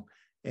 and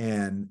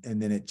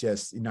then it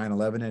just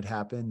 9/11 had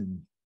happened,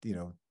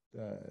 and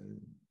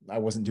I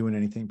wasn't doing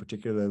anything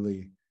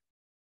particularly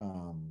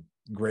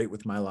great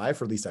with my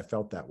life, or at least I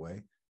felt that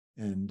way.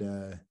 And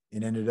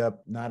it ended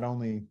up not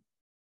only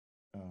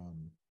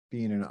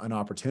being an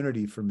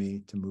opportunity for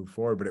me to move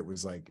forward, but it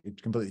was like,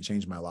 it completely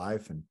changed my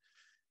life and,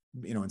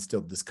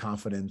 instilled this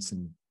confidence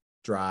and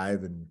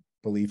drive and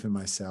belief in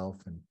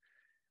myself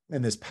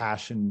and this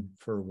passion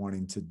for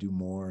wanting to do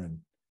more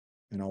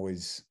and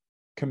always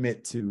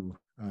commit to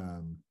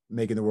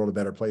making the world a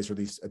better place, or at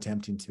least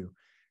attempting to.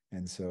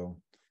 And so,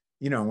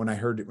 when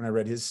I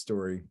read his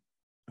story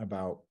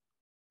about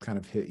kind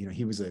of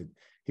he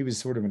was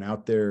sort of an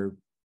out there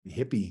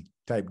hippie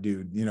type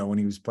dude, when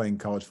he was playing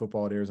college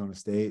football at Arizona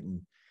State,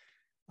 and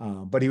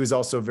but he was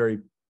also very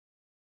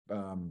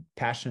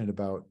passionate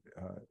about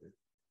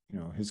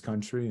his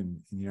country and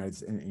the United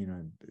States,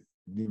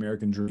 the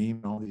American dream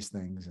and all these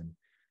things. And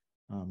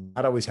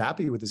not always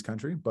happy with his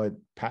country, but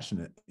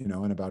passionate,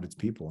 and about its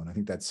people. And I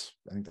think that's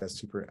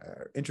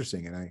super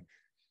interesting. And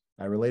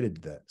I related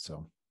to that.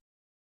 So,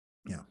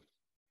 yeah.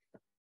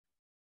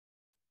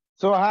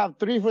 So I have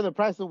 3 for the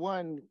price of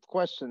 1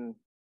 question,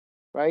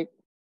 right?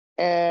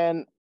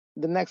 And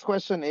the next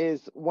question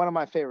is one of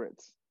my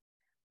favorites.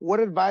 What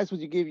advice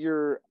would you give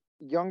your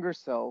younger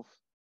self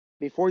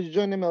before you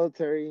join the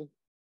military,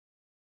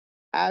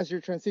 as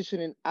you're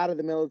transitioning out of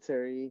the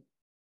military,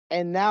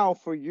 and now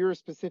for your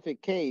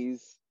specific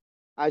case,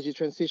 as you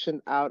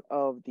transition out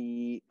of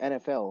the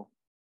NFL?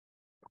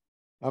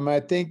 I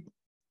think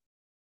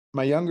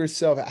my younger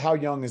self, how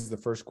young is the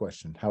first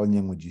question? How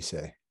young would you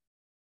say?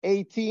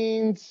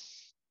 18-ish,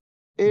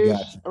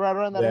 Gotcha.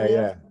 around that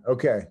area. Yeah.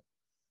 Okay.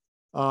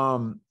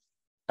 I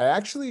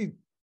actually,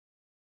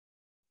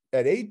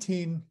 at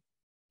 18,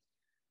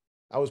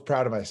 I was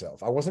proud of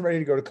myself. I wasn't ready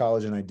to go to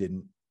college, and I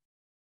didn't.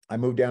 I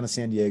moved down to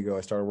San Diego.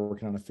 I started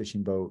working on a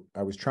fishing boat.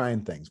 I was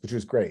trying things, which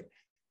was great.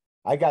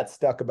 I got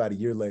stuck about a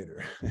year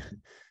later,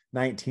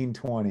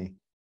 1920,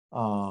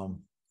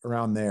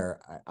 around there.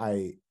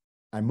 I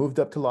moved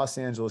up to Los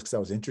Angeles because I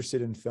was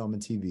interested in film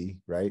and TV,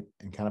 right,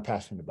 and kind of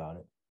passionate about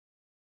it.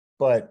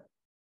 But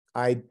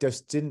I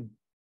just didn't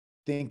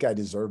think I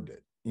deserved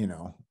it,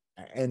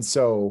 and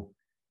so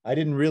I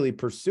didn't really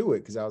pursue it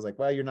because I was like,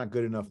 well, you're not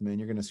good enough, man.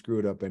 You're going to screw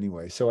it up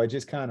anyway. So I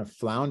just kind of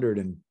floundered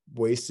and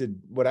wasted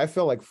what I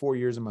felt like 4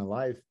 years of my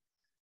life.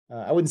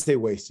 I wouldn't say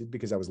wasted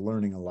because I was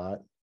learning a lot.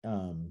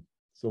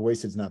 So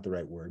wasted is not the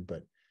right word,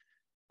 but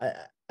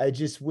I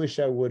just wish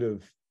I would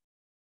have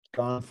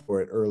gone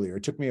for it earlier.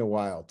 It took me a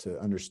while to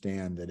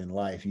understand that in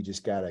life, you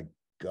just got to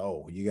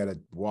go. You got to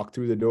walk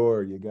through the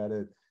door. You got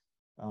to,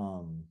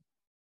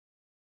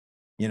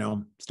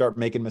 start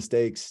making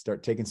mistakes,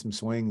 start taking some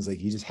swings.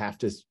 Like, you just have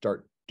to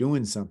start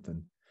doing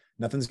something.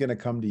 Nothing's going to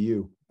come to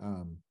you.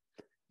 It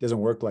doesn't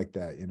work like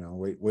that,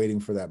 waiting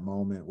for that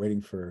moment,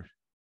 waiting for,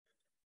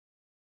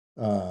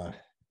 the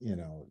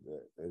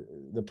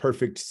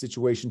perfect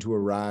situation to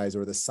arise,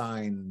 or the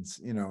signs,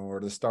 or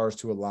the stars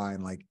to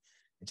align. Like,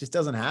 it just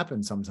doesn't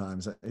happen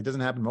sometimes. It doesn't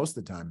happen most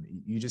of the time.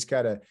 You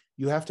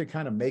have to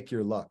kind of make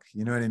your luck.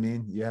 You know what I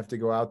mean? You have to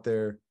go out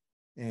there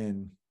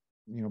and,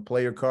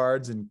 play your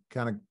cards and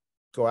kind of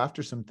go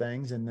after some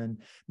things, and then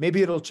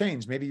maybe it'll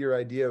change. Maybe your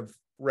idea of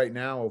right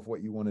now of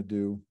what you want to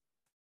do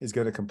is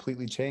going to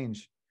completely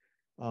change.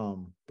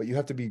 But you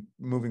have to be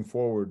moving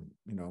forward,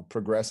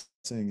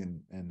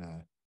 progressing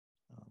and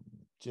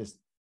just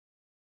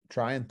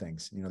trying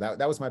things.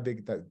 That was my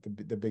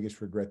the biggest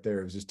regret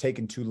there. It was just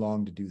taking too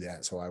long to do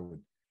that. So I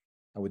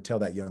would tell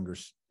that younger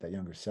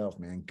self,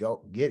 man,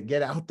 go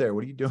get out there.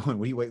 What are you doing?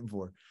 What are you waiting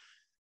for?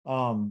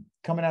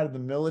 Coming out of the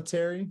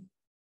military,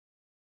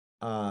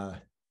 I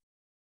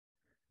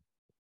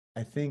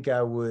think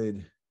I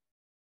would,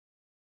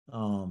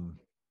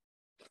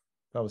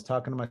 if I was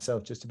talking to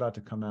myself just about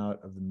to come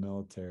out of the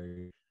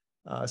military,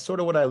 sort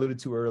of what I alluded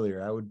to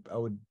earlier,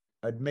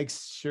 I'd make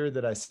sure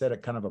that I said a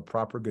kind of a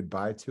proper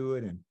goodbye to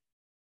it, and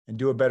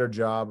do a better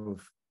job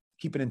of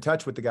keeping in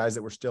touch with the guys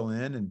that were still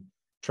in, and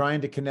trying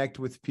to connect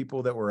with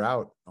people that were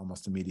out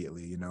almost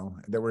immediately,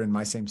 that were in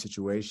my same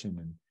situation.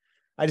 And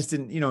I just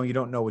didn't, you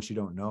don't know what you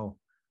don't know.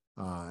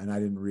 And I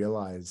didn't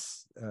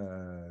realize,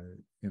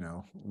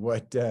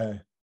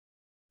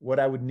 what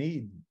I would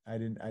need. I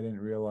didn't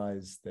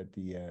realize that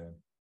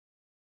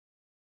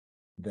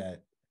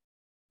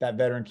that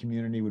veteran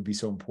community would be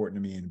so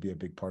important to me and be a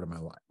big part of my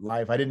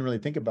life. I didn't really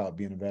think about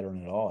being a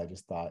veteran at all. I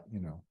just thought,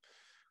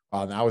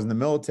 I was in the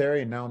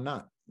military and now I'm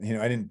not.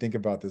 I didn't think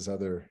about this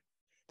other,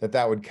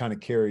 that would kind of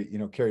carry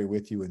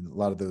with you, and a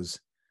lot of those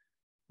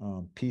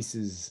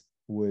pieces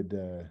would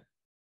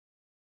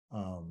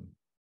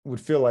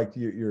feel like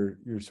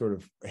you're sort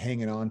of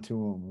hanging on to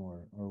them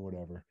or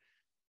whatever.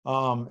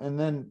 And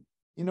then,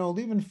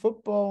 leaving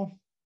football,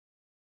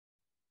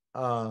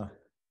 that's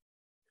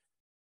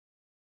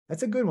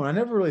a good one. I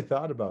never really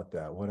thought about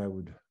that. What I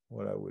would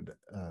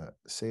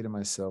say to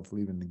myself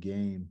leaving the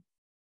game.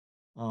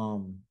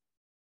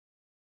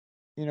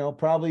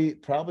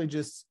 Probably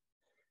just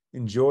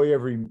enjoy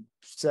every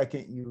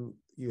second you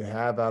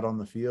have out on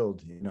the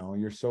field.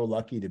 You're so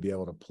lucky to be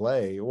able to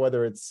play,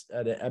 whether it's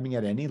at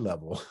any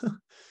level,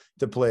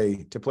 to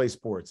play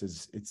sports.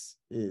 It's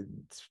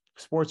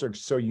sports are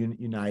so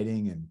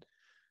uniting, and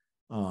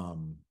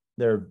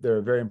they're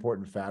a very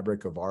important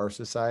fabric of our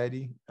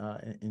society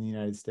in the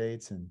United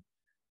States. And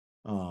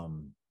I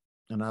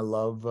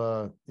love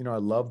I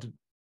loved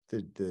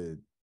the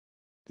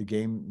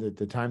game,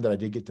 the time that I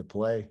did get to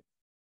play.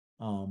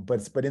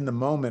 But in the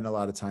moment, a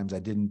lot of times I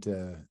didn't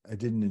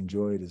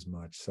enjoy it as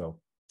much. So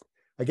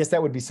I guess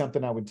that would be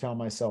something I would tell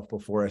myself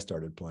before I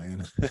started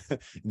playing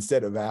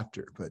instead of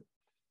after. But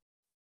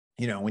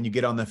when you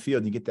get on the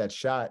field and you get that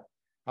shot,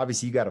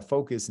 obviously you got to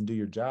focus and do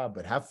your job,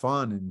 but have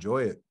fun,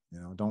 enjoy it.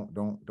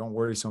 Don't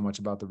worry so much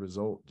about the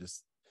result.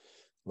 Just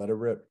let it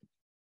rip.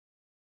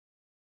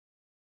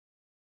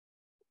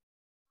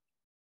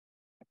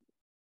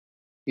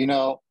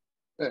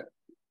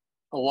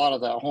 a lot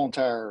of that whole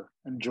entire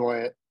enjoy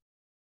it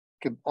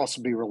could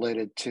also be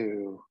related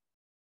to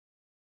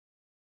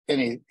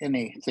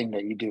anything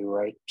that you do,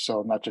 right?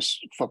 So not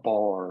just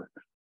football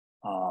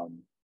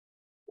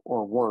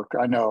or work.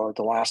 I know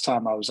the last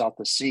time I was out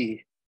to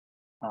sea,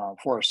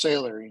 for a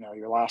sailor,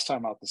 your last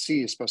time out to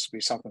sea is supposed to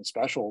be something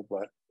special,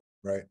 but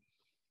Right.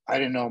 I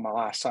didn't know my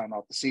last time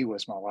out to sea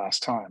was my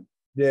last time.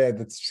 Yeah,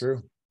 that's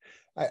true.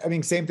 I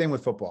mean, same thing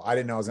with football. I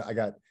didn't know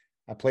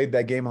I played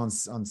that game on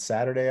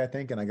Saturday, I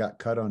think, and I got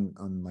cut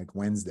on like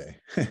Wednesday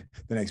the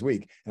next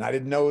week, and I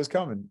didn't know it was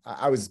coming.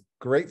 I was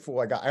grateful.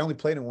 I only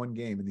played in one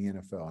game in the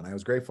NFL, and I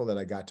was grateful that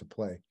I got to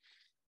play,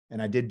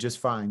 and I did just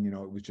fine.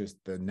 It was just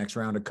the next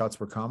round of cuts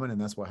were coming,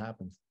 and that's what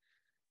happens.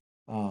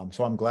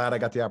 So I'm glad I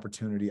got the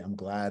opportunity. I'm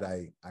glad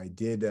I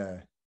did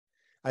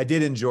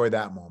enjoy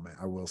that moment.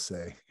 I will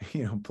say,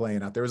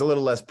 playing out there was a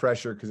little less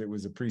pressure because it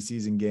was a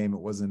preseason game. It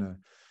wasn't a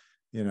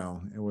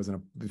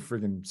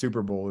freaking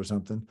Super Bowl or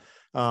something.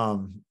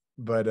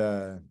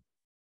 But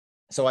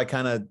so I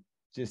kind of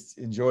just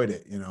enjoyed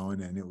it,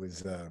 and it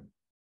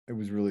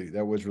was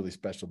really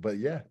special. But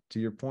yeah,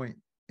 to your point,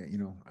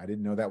 I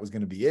didn't know that was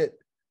going to be it.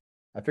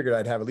 I figured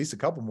I'd have at least a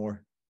couple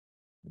more.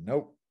 But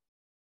nope.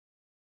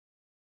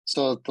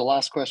 So the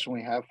last question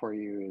we have for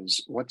you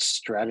is, what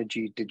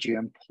strategy did you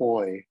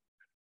employ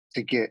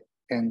to get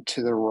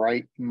into the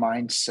right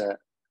mindset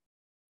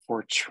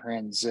for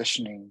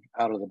transitioning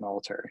out of the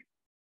military?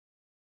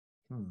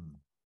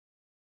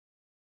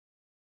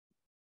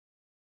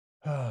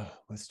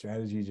 What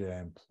strategy did I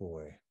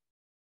employ?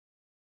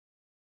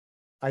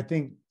 I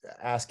think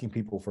asking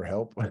people for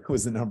help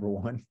was the number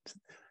one.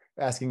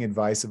 Asking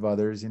advice of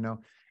others,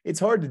 it's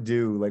hard to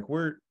do. Like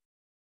we're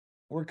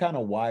kind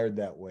of wired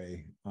that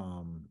way,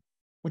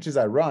 which is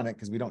ironic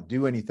because we don't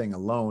do anything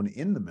alone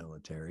in the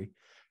military.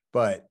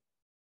 But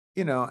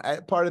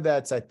part of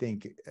that's, I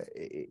think,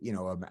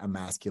 a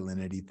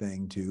masculinity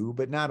thing too.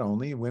 But not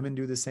only, women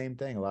do the same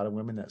thing. A lot of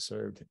women that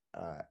served,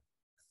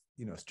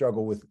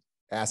 struggle with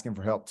asking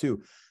for help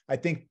too. I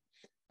think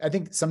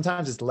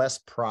sometimes it's less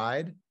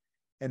pride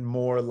and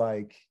more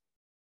like,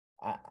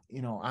 I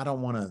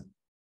don't want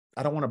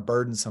to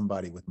burden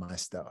somebody with my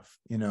stuff.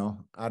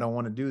 I don't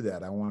want to do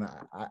that.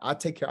 I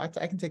take care. I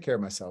can take care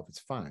of myself. It's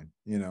fine.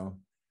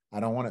 I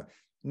don't want to,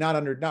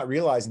 not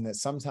realizing that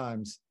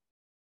sometimes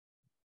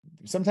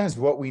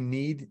what we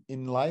need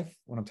in life,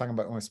 when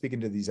I'm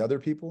speaking to these other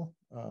people,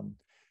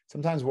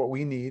 sometimes what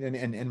we need,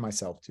 and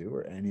myself too,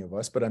 or any of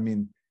us, but I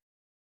mean,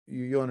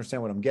 you'll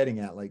understand what I'm getting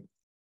at. Like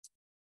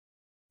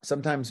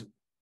sometimes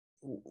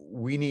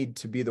we need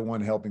to be the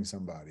one helping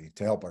somebody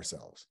to help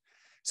ourselves.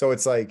 So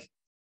it's like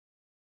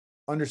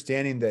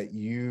understanding that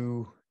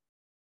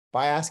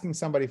by asking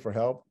somebody for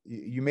help,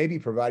 you may be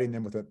providing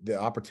them with the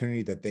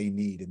opportunity that they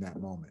need in that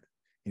moment.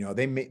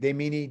 They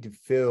may need to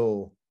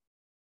feel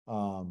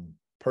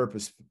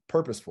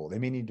purposeful. They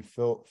may need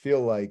to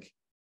feel like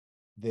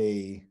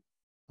they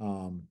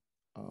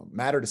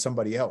matter to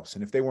somebody else.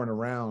 And if they weren't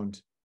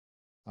around,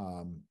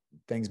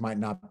 things might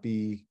not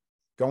be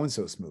going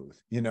so smooth,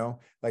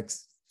 like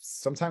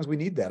sometimes we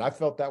need that. I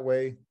felt that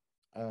way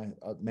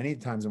many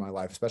times in my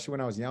life, especially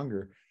when I was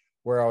younger,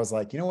 where I was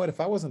like, what,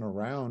 if I wasn't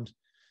around,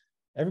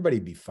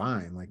 everybody'd be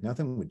fine. Like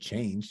nothing would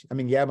change. I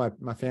mean, yeah,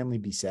 my family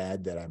would be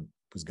sad that I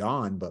was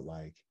gone, but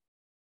like,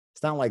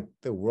 it's not like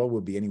the world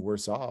would be any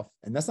worse off.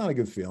 And that's not a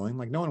good feeling.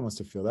 Like no one wants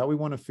to feel that. We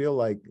want to feel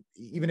like,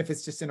 even if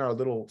it's just in our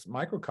little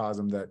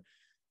microcosm, that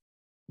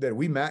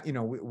we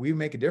we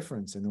make a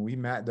difference, and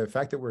the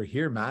fact that we're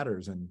here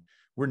matters, and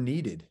we're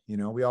needed.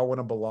 We all want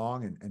to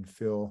belong and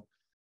feel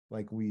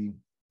like we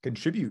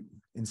contribute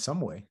in some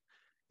way.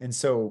 And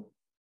so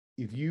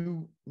if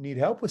you need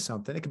help with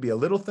something, it could be a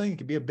little thing, it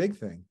could be a big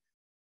thing.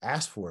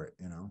 Ask for it,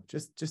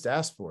 just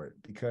ask for it,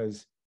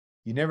 because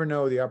you never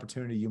know the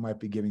opportunity you might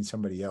be giving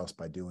somebody else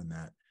by doing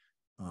that.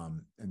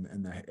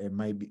 And it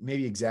might be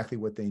maybe exactly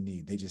what they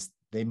need.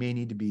 They may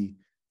need to be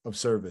of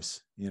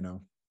service,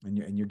 and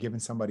you're giving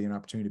somebody an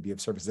opportunity to be of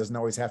service. It doesn't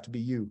always have to be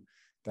you.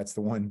 That's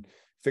the one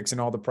fixing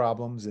all the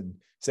problems and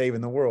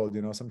saving the world.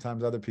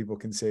 Sometimes other people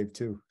can save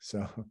too.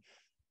 So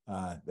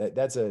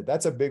that's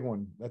a big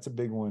one. That's a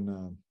big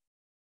one.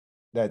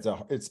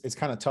 It's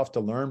kind of tough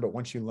to learn, but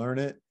once you learn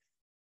it,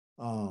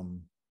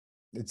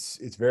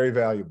 it's very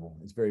valuable.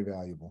 It's very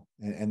valuable.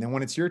 And then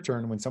when it's your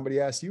turn, when somebody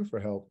asks you for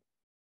help,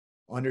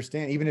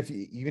 understand, even if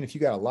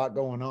you got a lot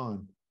going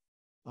on,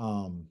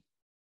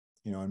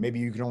 and maybe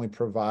you can only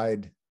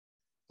provide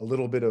a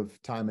little bit of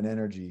time and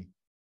energy,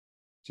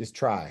 just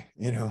try,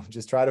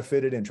 just try to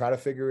fit it in, try to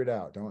figure it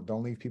out.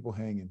 Don't leave people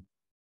hanging.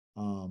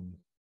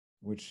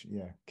 Which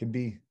can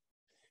be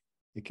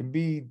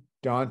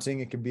daunting.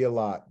 It can be a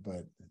lot,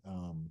 but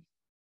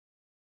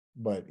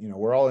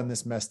we're all in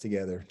this mess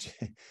together.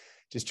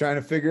 Just trying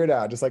to figure it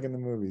out, just like in the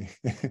movie.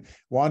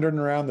 Wandering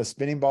around the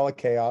spinning ball of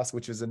chaos,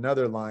 which is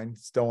another line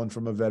stolen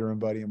from a veteran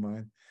buddy of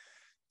mine.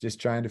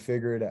 Just trying to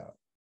figure it out.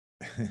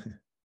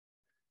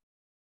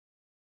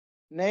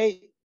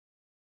 Nate,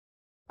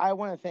 I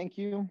want to thank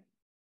you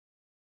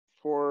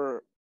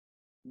for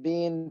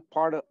being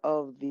part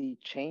of the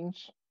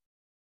change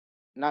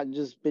not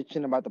just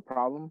bitching about the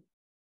problem.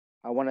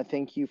 I want to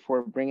thank you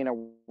for bringing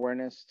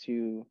awareness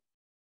to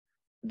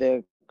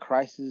the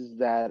crisis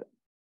that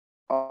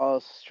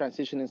us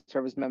transitioning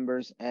service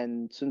members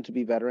and soon to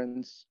be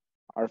veterans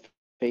are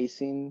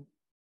facing.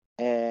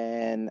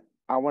 And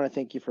I want to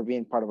thank you for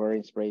being part of our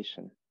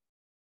inspiration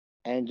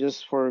and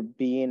just for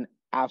being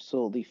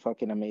absolutely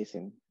fucking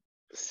amazing.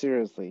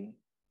 Seriously.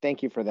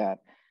 Thank you for that.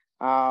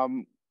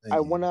 Thank I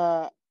you. want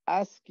to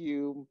ask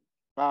you,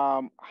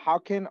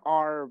 how can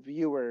our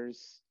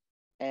viewers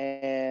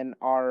and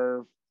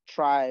our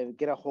tribe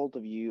get a hold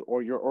of you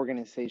or your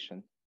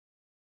organization?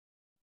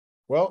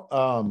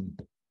 Well,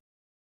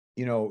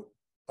 you know,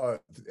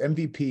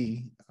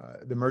 MVP,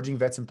 the Emerging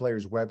Vets and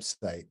Players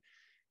website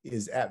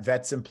is at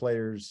vets and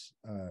players,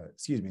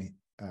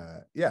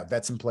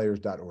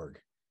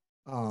 vetsandplayers.org.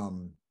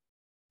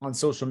 On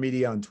social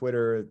media, on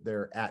Twitter,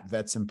 they're at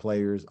Vets and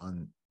Players.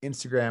 On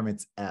Instagram,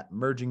 it's at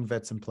Merging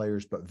Vets and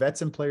Players, but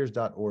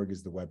vetsandplayers.org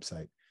is the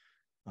website.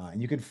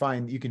 And you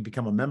can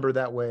become a member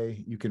that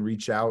way. You can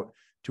reach out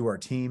to our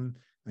team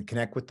and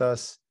connect with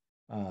us.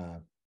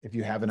 If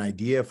you have an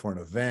idea for an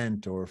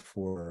event or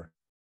for,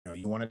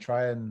 you want to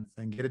try and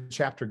get a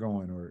chapter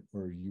going, or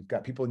you've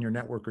got people in your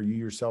network, or you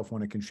yourself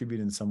want to contribute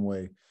in some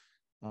way,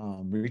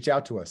 reach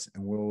out to us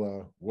and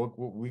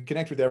we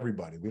connect with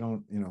everybody. We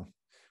don't,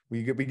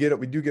 we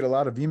do get a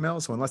lot of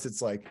emails. So unless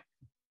it's like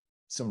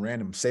some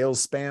random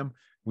sales spam,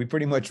 we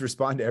pretty much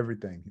respond to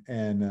everything.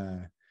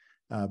 And,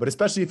 but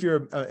especially if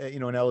you're,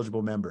 an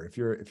eligible member, if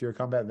you're a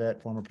combat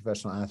vet, former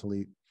professional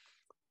athlete,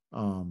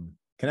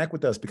 connect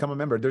with us, become a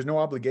member. There's no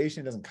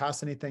obligation. It doesn't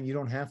cost anything. You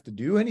don't have to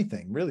do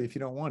anything really if you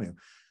don't want to,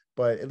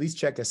 but at least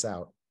check us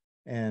out.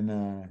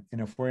 And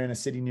if we're in a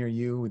city near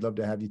you, we'd love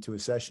to have you to a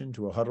session,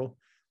 to a huddle.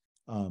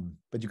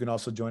 But you can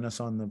also join us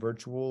on the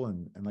virtual.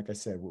 And like I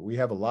said, we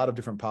have a lot of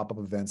different pop-up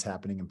events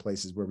happening in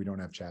places where we don't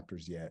have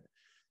chapters yet.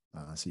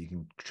 So you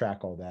can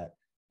track all that.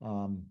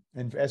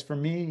 And as for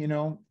me,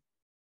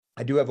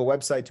 I do have a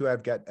website too.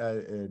 I've got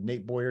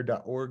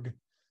nateboyer.org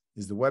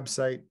is the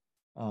website.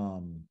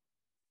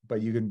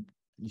 But you can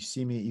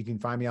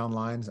find me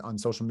online on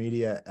social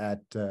media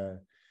at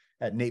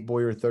Nate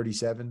Boyer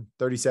 37.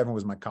 37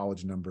 was my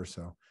college number.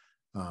 So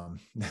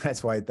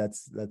that's why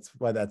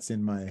that's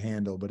in my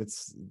handle, but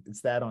it's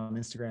that on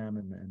Instagram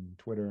and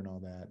Twitter and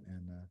all that.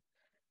 And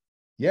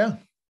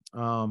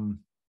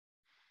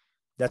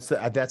that's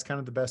kind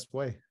of the best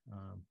way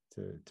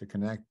to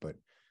connect. But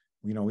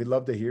we'd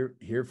love to hear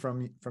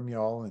from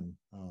y'all and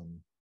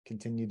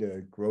continue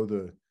to grow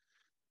the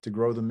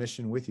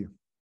mission with you.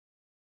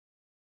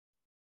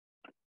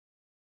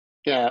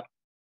 Yeah,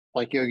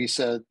 like Yogi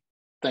said,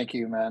 thank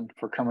you, man,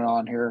 for coming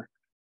on here.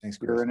 Thanks,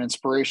 Chris. You're an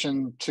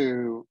inspiration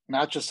to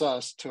not just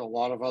us, to a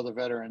lot of other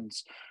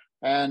veterans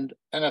and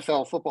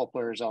NFL football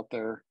players out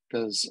there,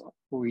 because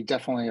we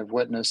definitely have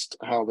witnessed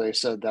how they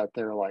said that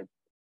they're like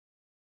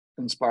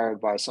inspired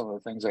by some of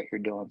the things that you're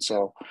doing.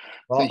 So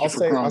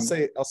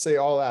I'll say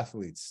all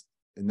athletes,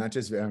 and not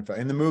just NFL.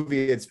 In the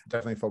movie, it's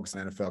definitely focused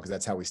on NFL because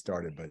that's how we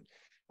started, but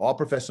all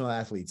professional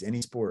athletes,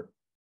 any sport.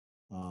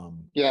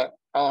 Yeah,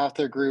 I'll have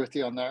to agree with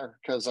you on that,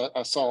 because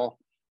I saw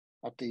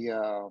at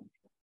the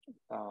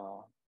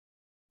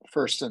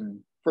first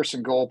and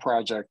goal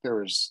project, there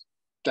was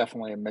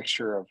definitely a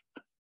mixture of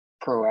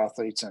pro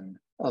athletes and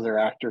other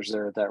actors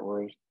there that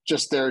were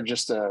just there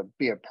just to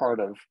be a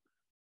part of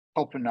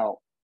helping out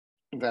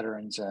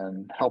veterans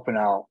and helping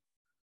out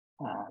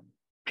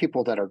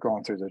people that are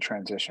going through the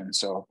transition.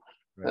 So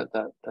right.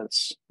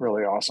 that's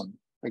really awesome.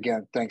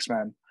 Again, thanks,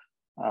 man.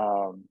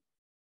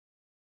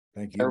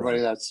 Thank you,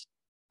 everybody, brother.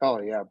 Oh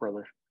yeah,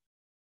 brother.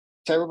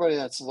 To everybody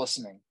that's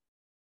listening,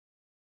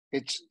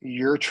 it's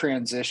your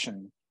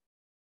transition.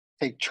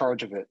 Take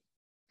charge of it.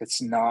 It's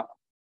not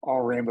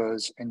all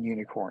rainbows and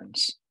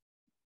unicorns.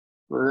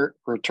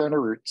 Return to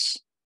roots.